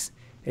 4 weeks,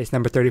 it's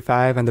number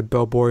 35 on the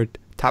Billboard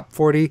Top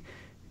 40.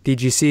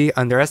 DGC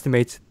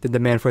underestimates the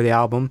demand for the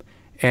album,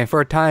 and for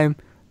a time,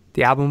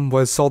 the album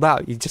was sold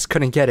out. You just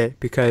couldn't get it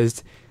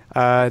because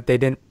they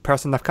didn't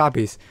press enough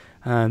copies.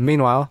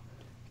 Meanwhile,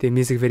 the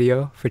music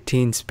video for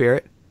Teen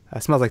Spirit,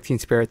 Smells Like Teen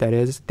Spirit that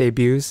is,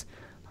 debuts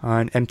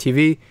on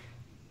MTV.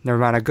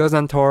 Nirvana goes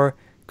on tour,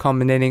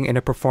 culminating in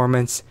a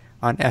performance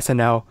on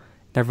SNL.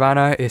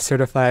 Nirvana is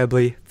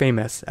certifiably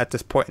famous at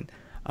this point.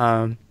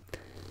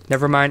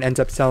 Nevermind ends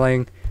up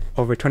selling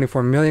over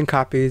 24 million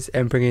copies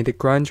and bringing the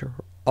grunge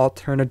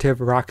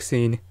alternative rock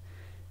scene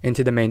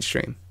into the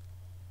mainstream.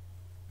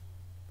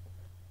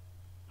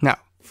 Now,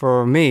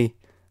 for me,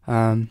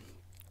 I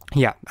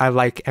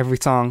like every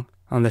song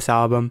on this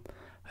album.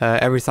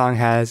 Every song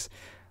has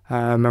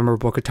a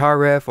memorable guitar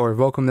riff or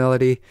vocal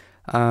melody,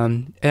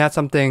 and that's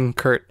something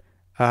Kurt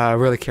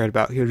really cared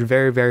about. He was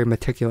very, very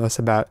meticulous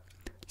about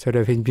sort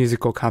of his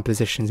musical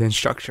compositions and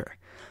structure.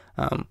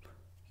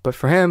 But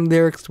for him,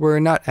 lyrics were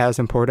not as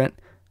important.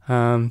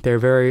 They're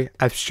very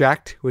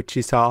abstract, which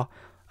you saw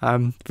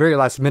very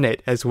last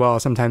minute as well.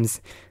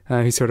 Sometimes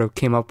he sort of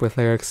came up with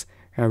lyrics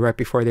right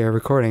before they were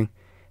recording.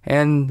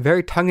 And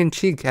very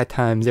tongue-in-cheek at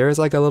times. There is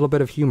like a little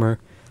bit of humor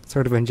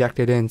sort of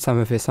injected in some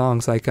of his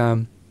songs. Like,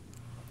 and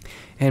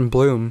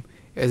Bloom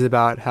is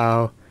about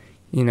how,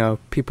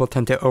 people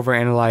tend to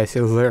overanalyze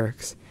his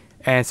lyrics.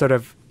 And sort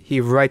of,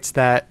 he writes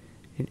that,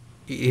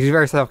 he's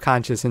very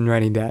self-conscious in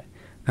writing that.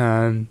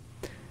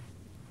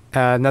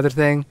 Another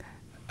thing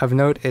of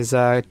note is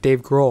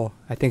Dave Grohl.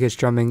 I think his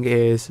drumming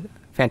is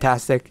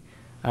fantastic.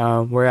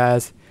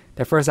 Whereas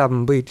their first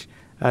album, Bleach,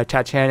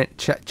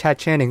 Chad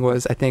Channing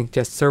was, I think,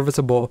 just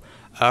serviceable.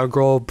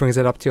 Grohl brings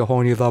it up to a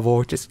whole new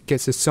level, just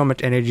gives us so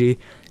much energy,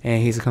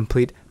 and he's a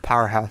complete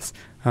powerhouse.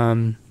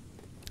 On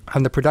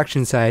the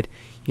production side,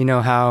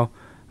 how,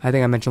 I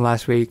think I mentioned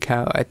last week,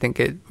 how I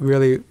think it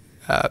really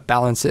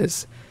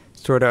balances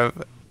sort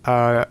of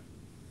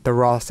the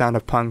raw sound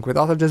of punk, with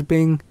also just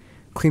being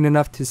clean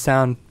enough to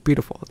sound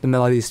beautiful. The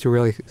melodies to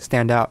really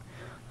stand out.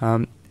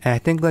 And I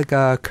think like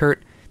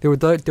Kurt, they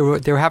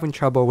were having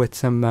trouble with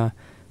some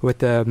with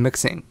the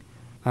mixing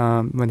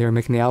when they were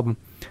making the album,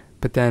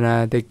 but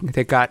then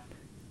they got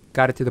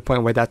it to the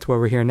point where that's where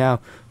we're here now.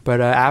 But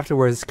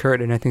afterwards,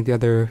 Kurt and I think the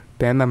other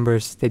band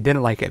members, they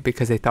didn't like it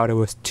because they thought it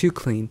was too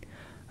clean.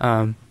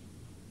 But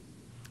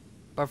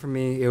for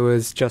me, it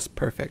was just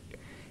perfect.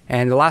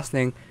 And the last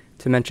thing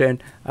to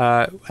mention,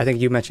 I think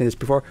you mentioned this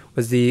before,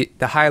 was the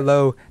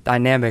high-low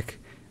dynamic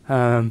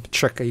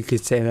trick, you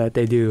could say, that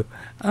they do.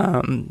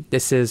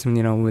 This is,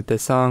 with the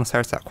song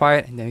starts out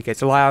quiet and then it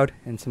gets loud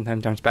and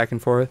sometimes jumps back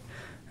and forth.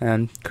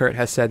 Kurt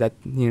has said that,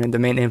 the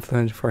main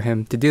influence for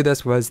him to do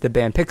this was the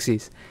band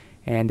Pixies,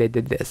 and they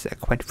did this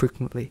quite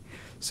frequently.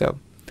 So,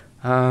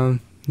 that's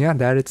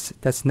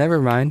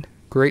Nevermind.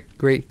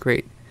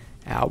 Great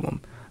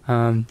album.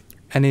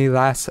 Any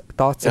last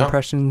thoughts,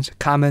 impressions,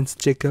 comments,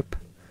 Jacob,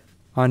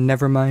 on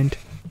Nevermind?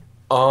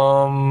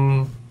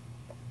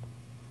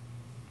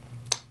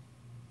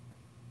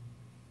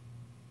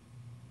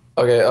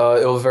 Okay,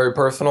 it was very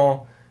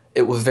personal.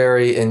 It was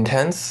very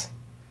intense.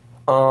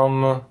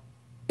 It's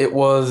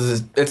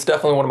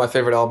definitely one of my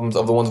favorite albums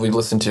of the ones we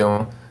listened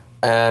to.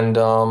 And,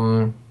 I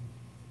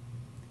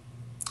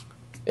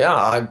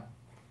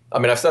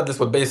mean, I've said this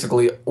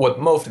with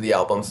most of the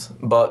albums,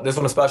 but this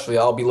one especially,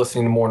 I'll be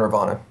listening to more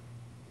Nirvana.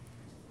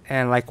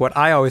 And like what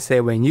I always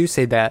say when you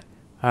say that,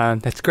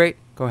 that's great.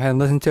 Go ahead and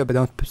listen to it, but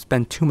don't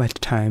spend too much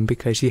time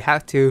because you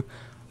have to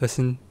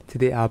listen to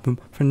the album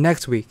for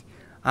next week,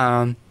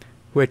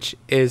 which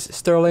is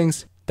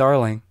Sterling's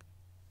Darling.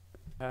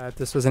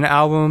 This was an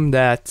album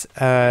that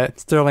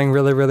Sterling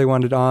really, really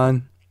wanted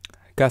on.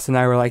 Gus and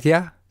I were like,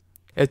 yeah,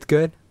 it's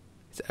good.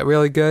 It's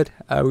really good.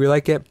 We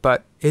like it,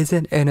 but is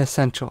it an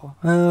essential?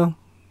 I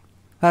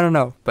don't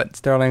know. But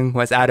Sterling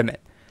was adamant.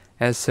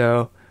 And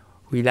so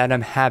we let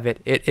him have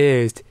it. It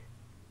is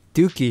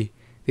Dookie,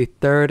 the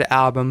third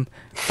album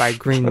by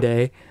Green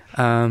Day.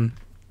 Sorry,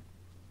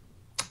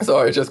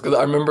 just because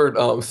I remembered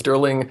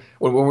Sterling,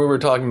 when we were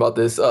talking about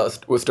this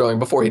with Sterling,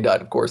 before he died,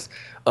 of course,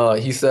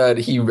 he said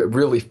he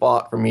really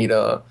fought for me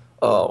to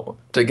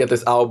get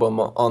this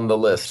album on the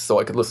list so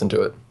I could listen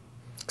to it.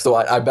 So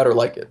I better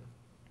like it.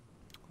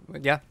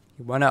 Yeah,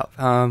 he won out.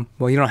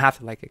 Well, you don't have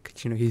to like it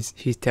because,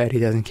 he's dead. He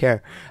doesn't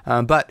care.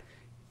 But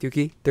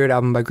Dookie, third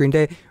album by Green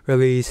Day,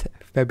 released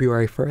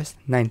February 1st,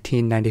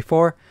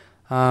 1994.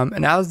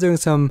 And I was doing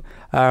some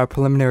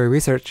preliminary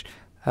research.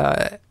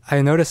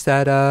 I noticed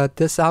that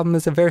this album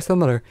is very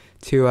similar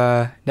to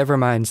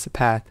Nevermind's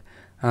path.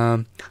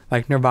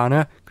 Like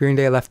Nirvana, Green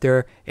Day left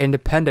their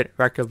independent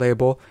record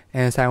label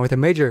and signed with a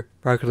major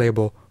record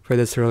label for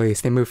this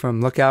release. They moved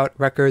from Lookout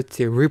Records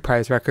to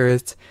Reprise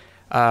Records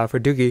for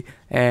Dookie,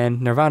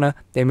 and Nirvana,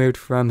 they moved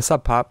from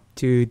Sub Pop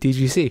to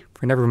DGC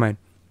for Nevermind.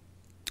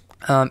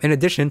 In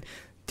addition,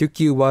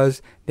 Dookie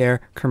was their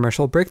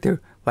commercial breakthrough,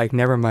 like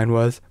Nevermind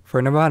was for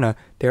Nirvana.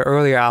 Their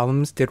earlier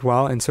albums did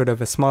well in sort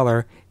of a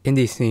smaller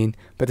indie scene,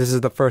 but this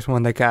is the first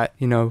one that got,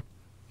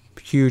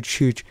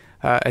 huge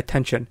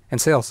attention and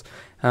sales.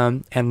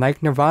 And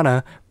like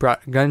Nirvana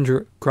brought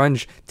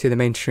grunge to the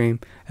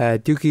mainstream,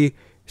 Dookie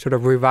sort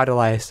of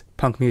revitalized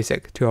punk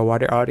music to a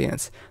wider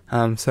audience.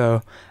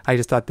 So I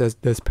just thought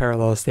those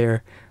parallels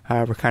there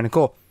were kind of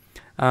cool.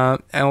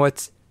 And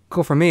what's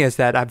cool for me is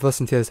that I've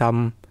listened to this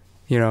album,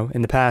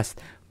 in the past,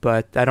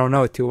 but I don't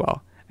know it too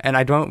well. And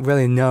I don't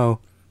really know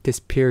this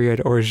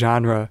period or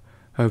genre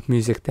of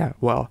music that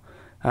well.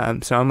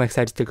 So I'm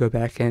excited to go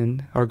back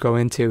or go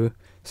into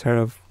sort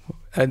of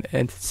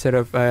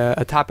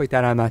a topic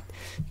that I'm not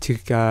too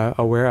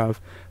aware of.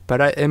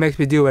 But it makes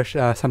me do wish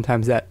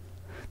sometimes that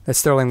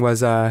Sterling was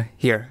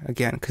here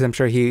again, because I'm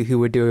sure he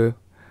would do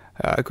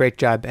a great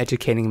job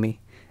educating me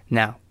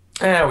now.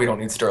 We don't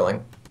need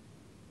Sterling.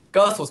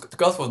 Gus was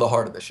the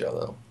heart of the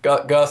show,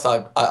 though. Gus,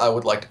 I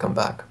would like to come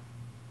back.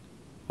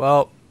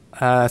 Well,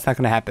 it's not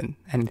going to happen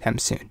anytime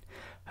soon.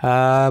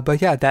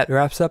 But yeah, that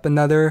wraps up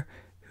another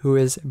Who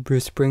is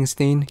Bruce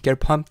Springsteen. Get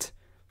pumped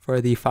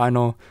for the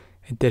final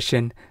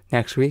edition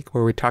next week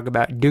where we talk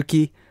about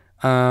Dookie.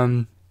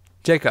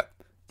 Jacob,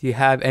 do you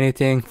have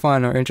anything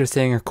fun or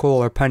interesting or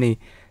cool or punny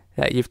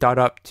that you've thought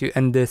up to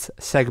end this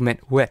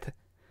segment with?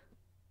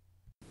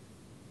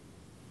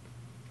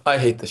 I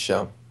hate the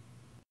show.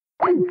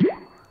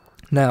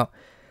 Now,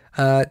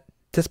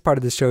 this part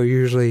of the show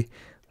usually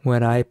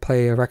when I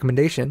play a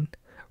recommendation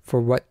for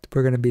what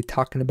we're going to be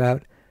talking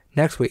about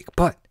next week.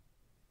 But,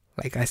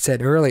 like I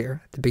said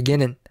earlier at the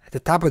beginning, at the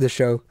top of the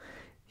show,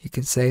 you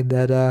can say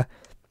that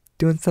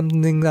doing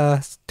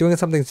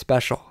something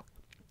special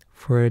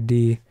for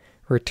the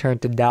return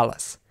to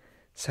Dallas.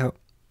 So,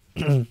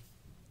 I'm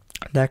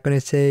not going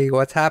to say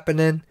what's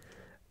happening.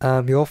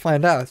 You'll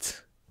find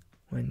out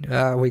when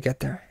we get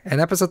there. And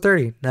episode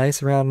 30,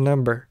 nice round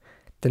number.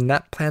 Did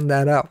not plan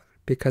that out,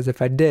 because if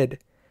I did,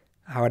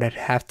 I would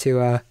have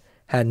to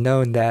had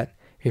known that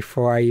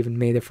before I even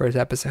made the first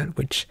episode,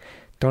 which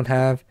don't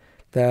have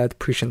the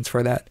prescience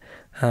for that.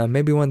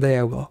 Maybe one day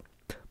I will.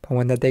 But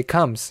when that day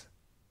comes,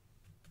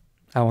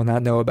 I will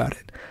not know about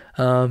it.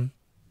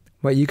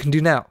 What you can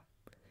do now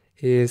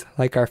is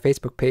like our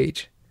Facebook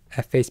page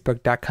at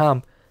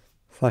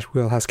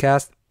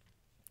facebook.com/wheelhousecast.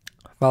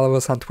 Follow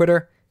us on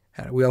Twitter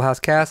at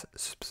wheelhousecast.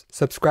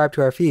 Subscribe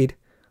to our feed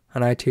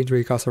on iTunes, where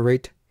you can also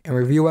rate and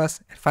review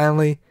us. And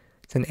finally,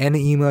 send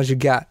any emails you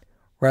got,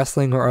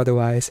 wrestling or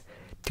otherwise,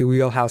 to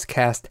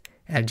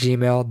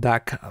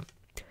wheelhousecast@gmail.com.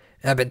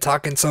 I've been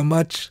talking so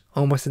much,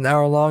 almost an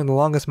hour long, the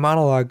longest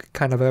monologue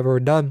kind of ever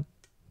done.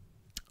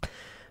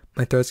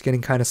 My throat's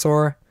getting kind of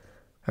sore.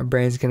 My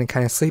brain's getting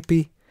kind of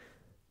sleepy.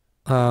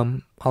 All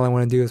I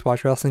want to do is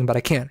watch wrestling, but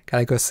I can't.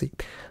 Gotta go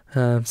sleep.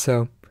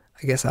 So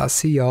I guess I'll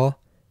see y'all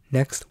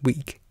next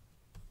week.